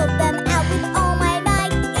bright, put them out with all my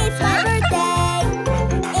might. It's my birthday.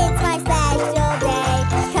 It's my special day,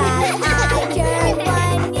 'cause I turned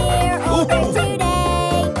 1 year older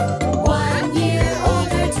today. 1 year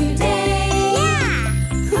older today.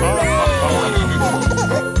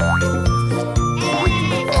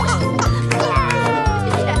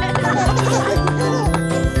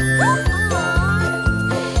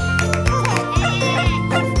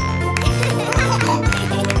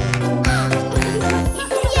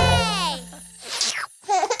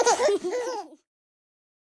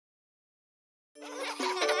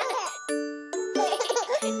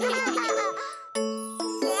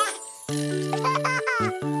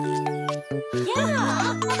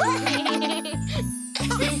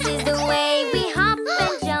 This is the way we hop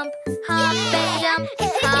and jump, hop and jump,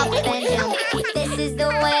 hop and jump. This is the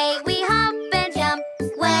way we hop and jump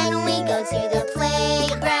when we go to the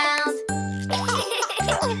playground.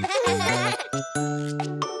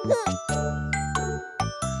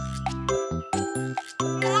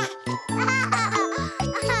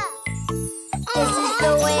 This is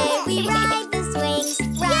the way we ride the swings,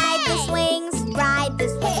 ride the swings, ride the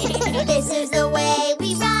swings. This is the way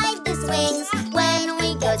we ride the swings when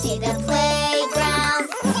we go to the playground.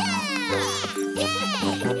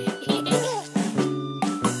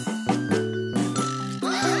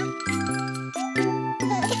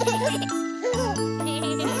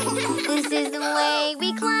 This is the way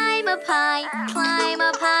we climb up high, climb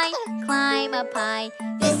up high, climb up high.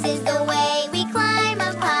 This is the way we climb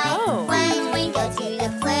up high when we go to the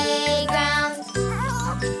playground.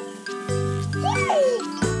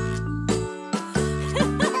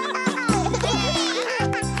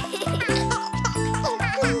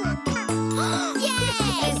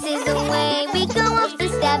 This is the way we go up the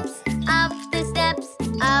steps, up the steps,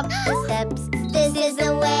 up the steps. This is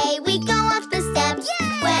the way we go up the steps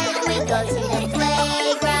when we go to the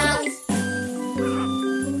playground.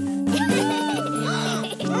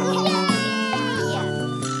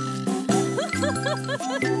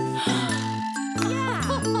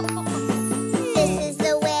 This is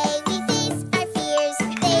the way we face our fears,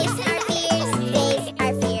 face our fears, face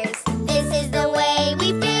our fears. This is the way we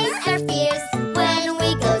face our fears when we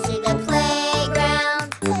go to the playground.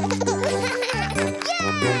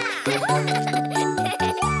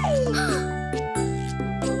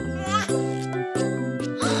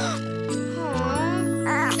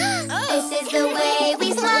 This is the way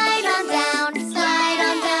we slide on down, slide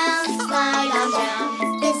on down, slide on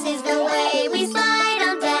down. This is the way we slide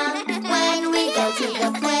on down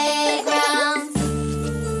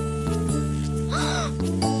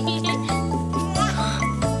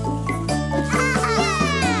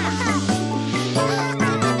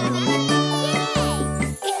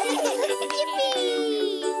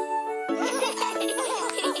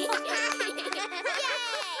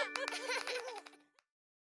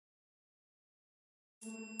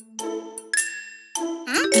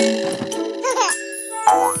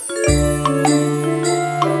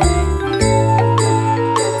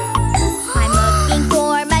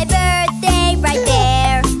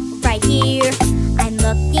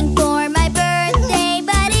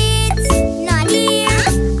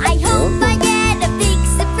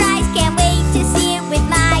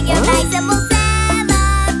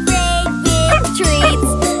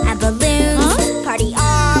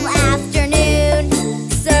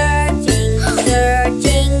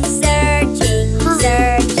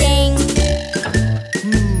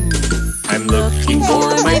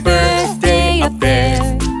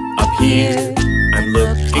here. I'm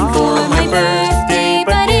looking for my birthday,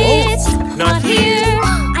 but it's not here.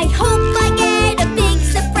 I hope I get a big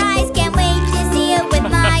surprise. Can't wait to see it with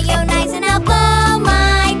my own eyes. And I'll blow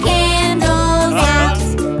my candles out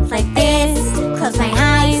like this. Close my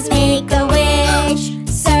eyes, make a wish.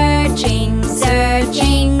 Searching,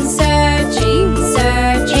 searching, searching,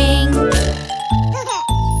 searching.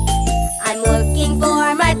 I'm looking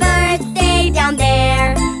for my birthday down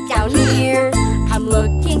there, down here. I'm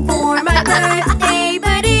looking for my birthday,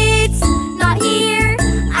 but it's not here.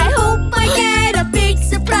 I hope I get a big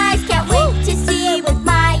surprise. Can't wait to see it with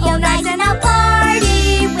my own eyes. And I'll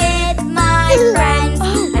party with my friends.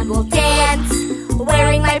 And we'll dance,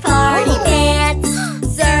 wearing my party pants.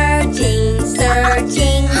 Searching,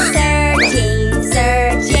 searching, searching,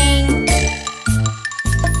 searching.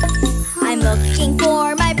 I'm looking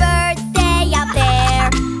for my birthday out there,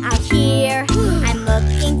 out here. I'm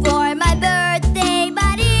looking for my birthday,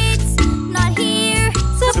 but it's not here.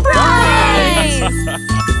 Surprise!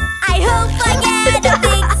 I hope I get a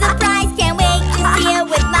big surprise. Can't wait to see it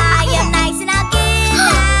with my own eyes. And I'll give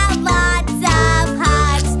out lots of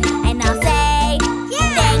hugs. And I'll say,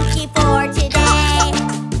 thank you for today.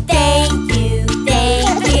 Thank you,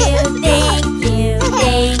 thank you, thank you,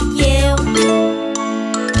 thank you.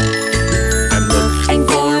 I'm looking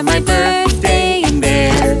for my birthday in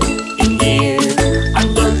there, in here. I'm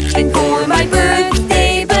looking for my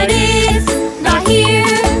birthday, but it's not here.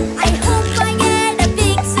 I hope I get a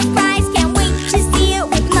big surprise. Can't wait to see it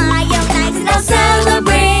with my own eyes. And I'll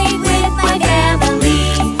celebrate with my family.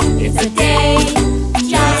 It's a day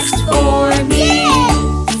just for me.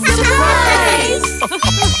 Surprise!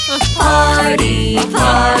 Party,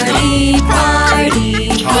 party, party,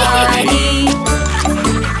 party.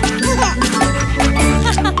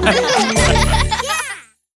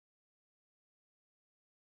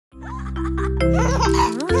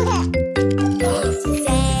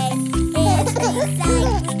 Today is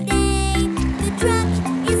recycling day. The truck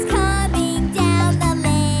is coming down the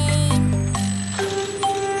lane.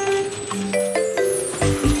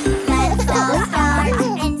 Let's all start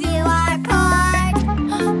and do our part.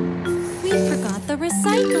 We forgot the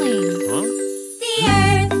recycling. The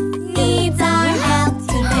earth needs our help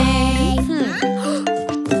today.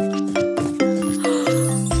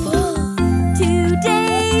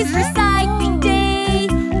 Today's recycling day,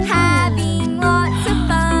 having lots of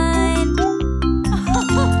fun.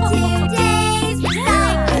 Today's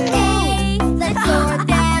recycling day, let's sort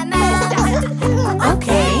them out.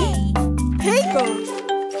 Okay. Paper,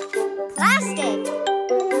 plastic,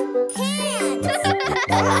 cans.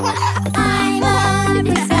 I love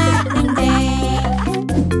recycling day.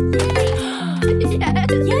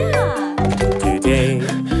 Yeah. Today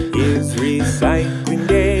is recycling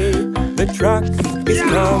day. The truck is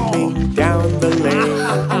coming down the lane.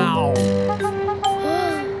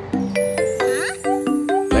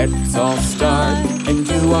 Let's all start and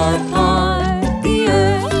do our part. The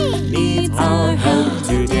earth needs our help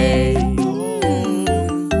today.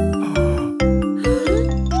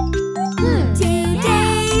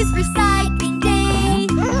 Today's recycling day,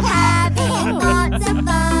 having lots of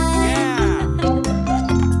fun.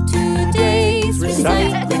 Today's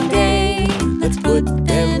recycling day. Let's put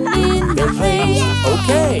them in their place.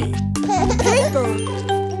 Okay. Paper,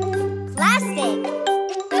 plastic,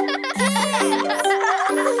 cans.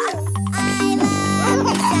 I love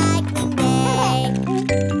recycling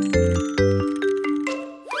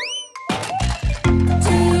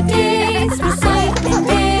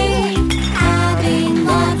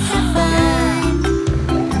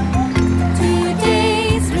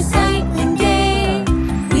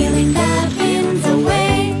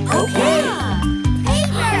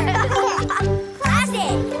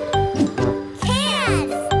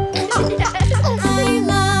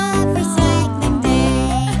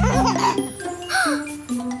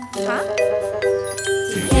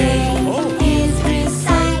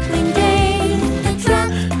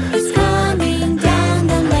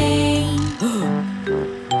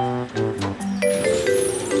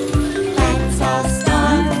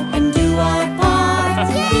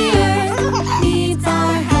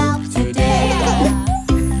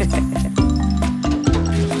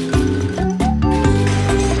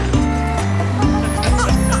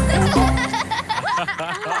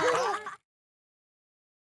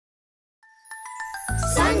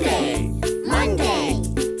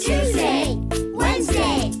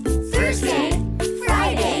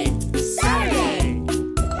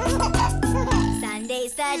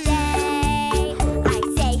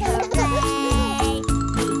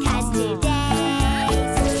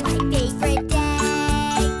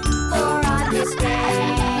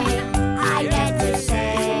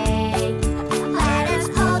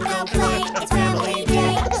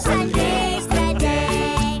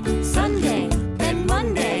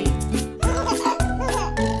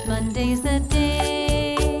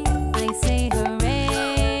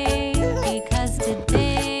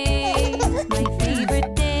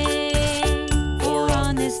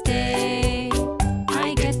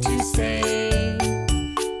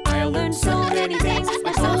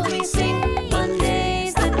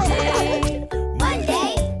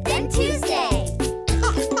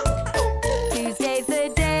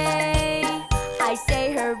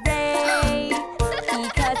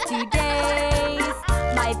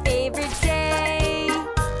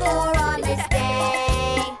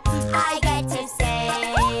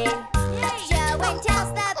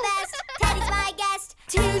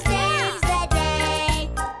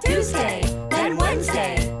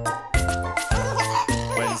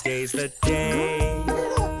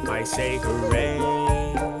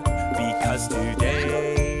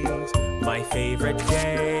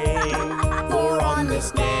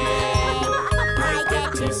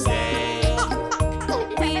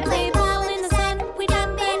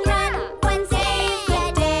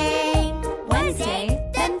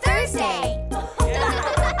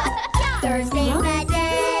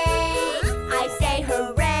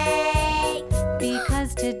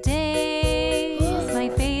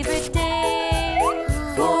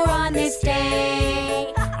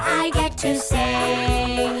to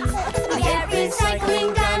say. We get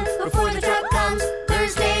recycling done before the truck comes.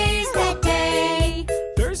 Thursday's that day.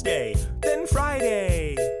 Thursday, then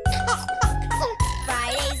Friday.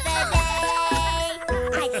 Friday's the day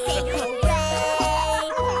I say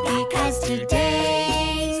hooray, Because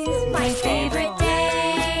today's my favorite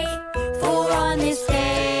day. For on this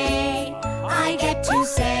day, I get to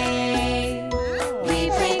say,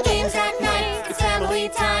 we play games at night, it's family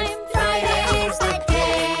time. Friday's the day.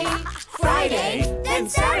 Friday, then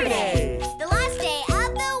Saturday.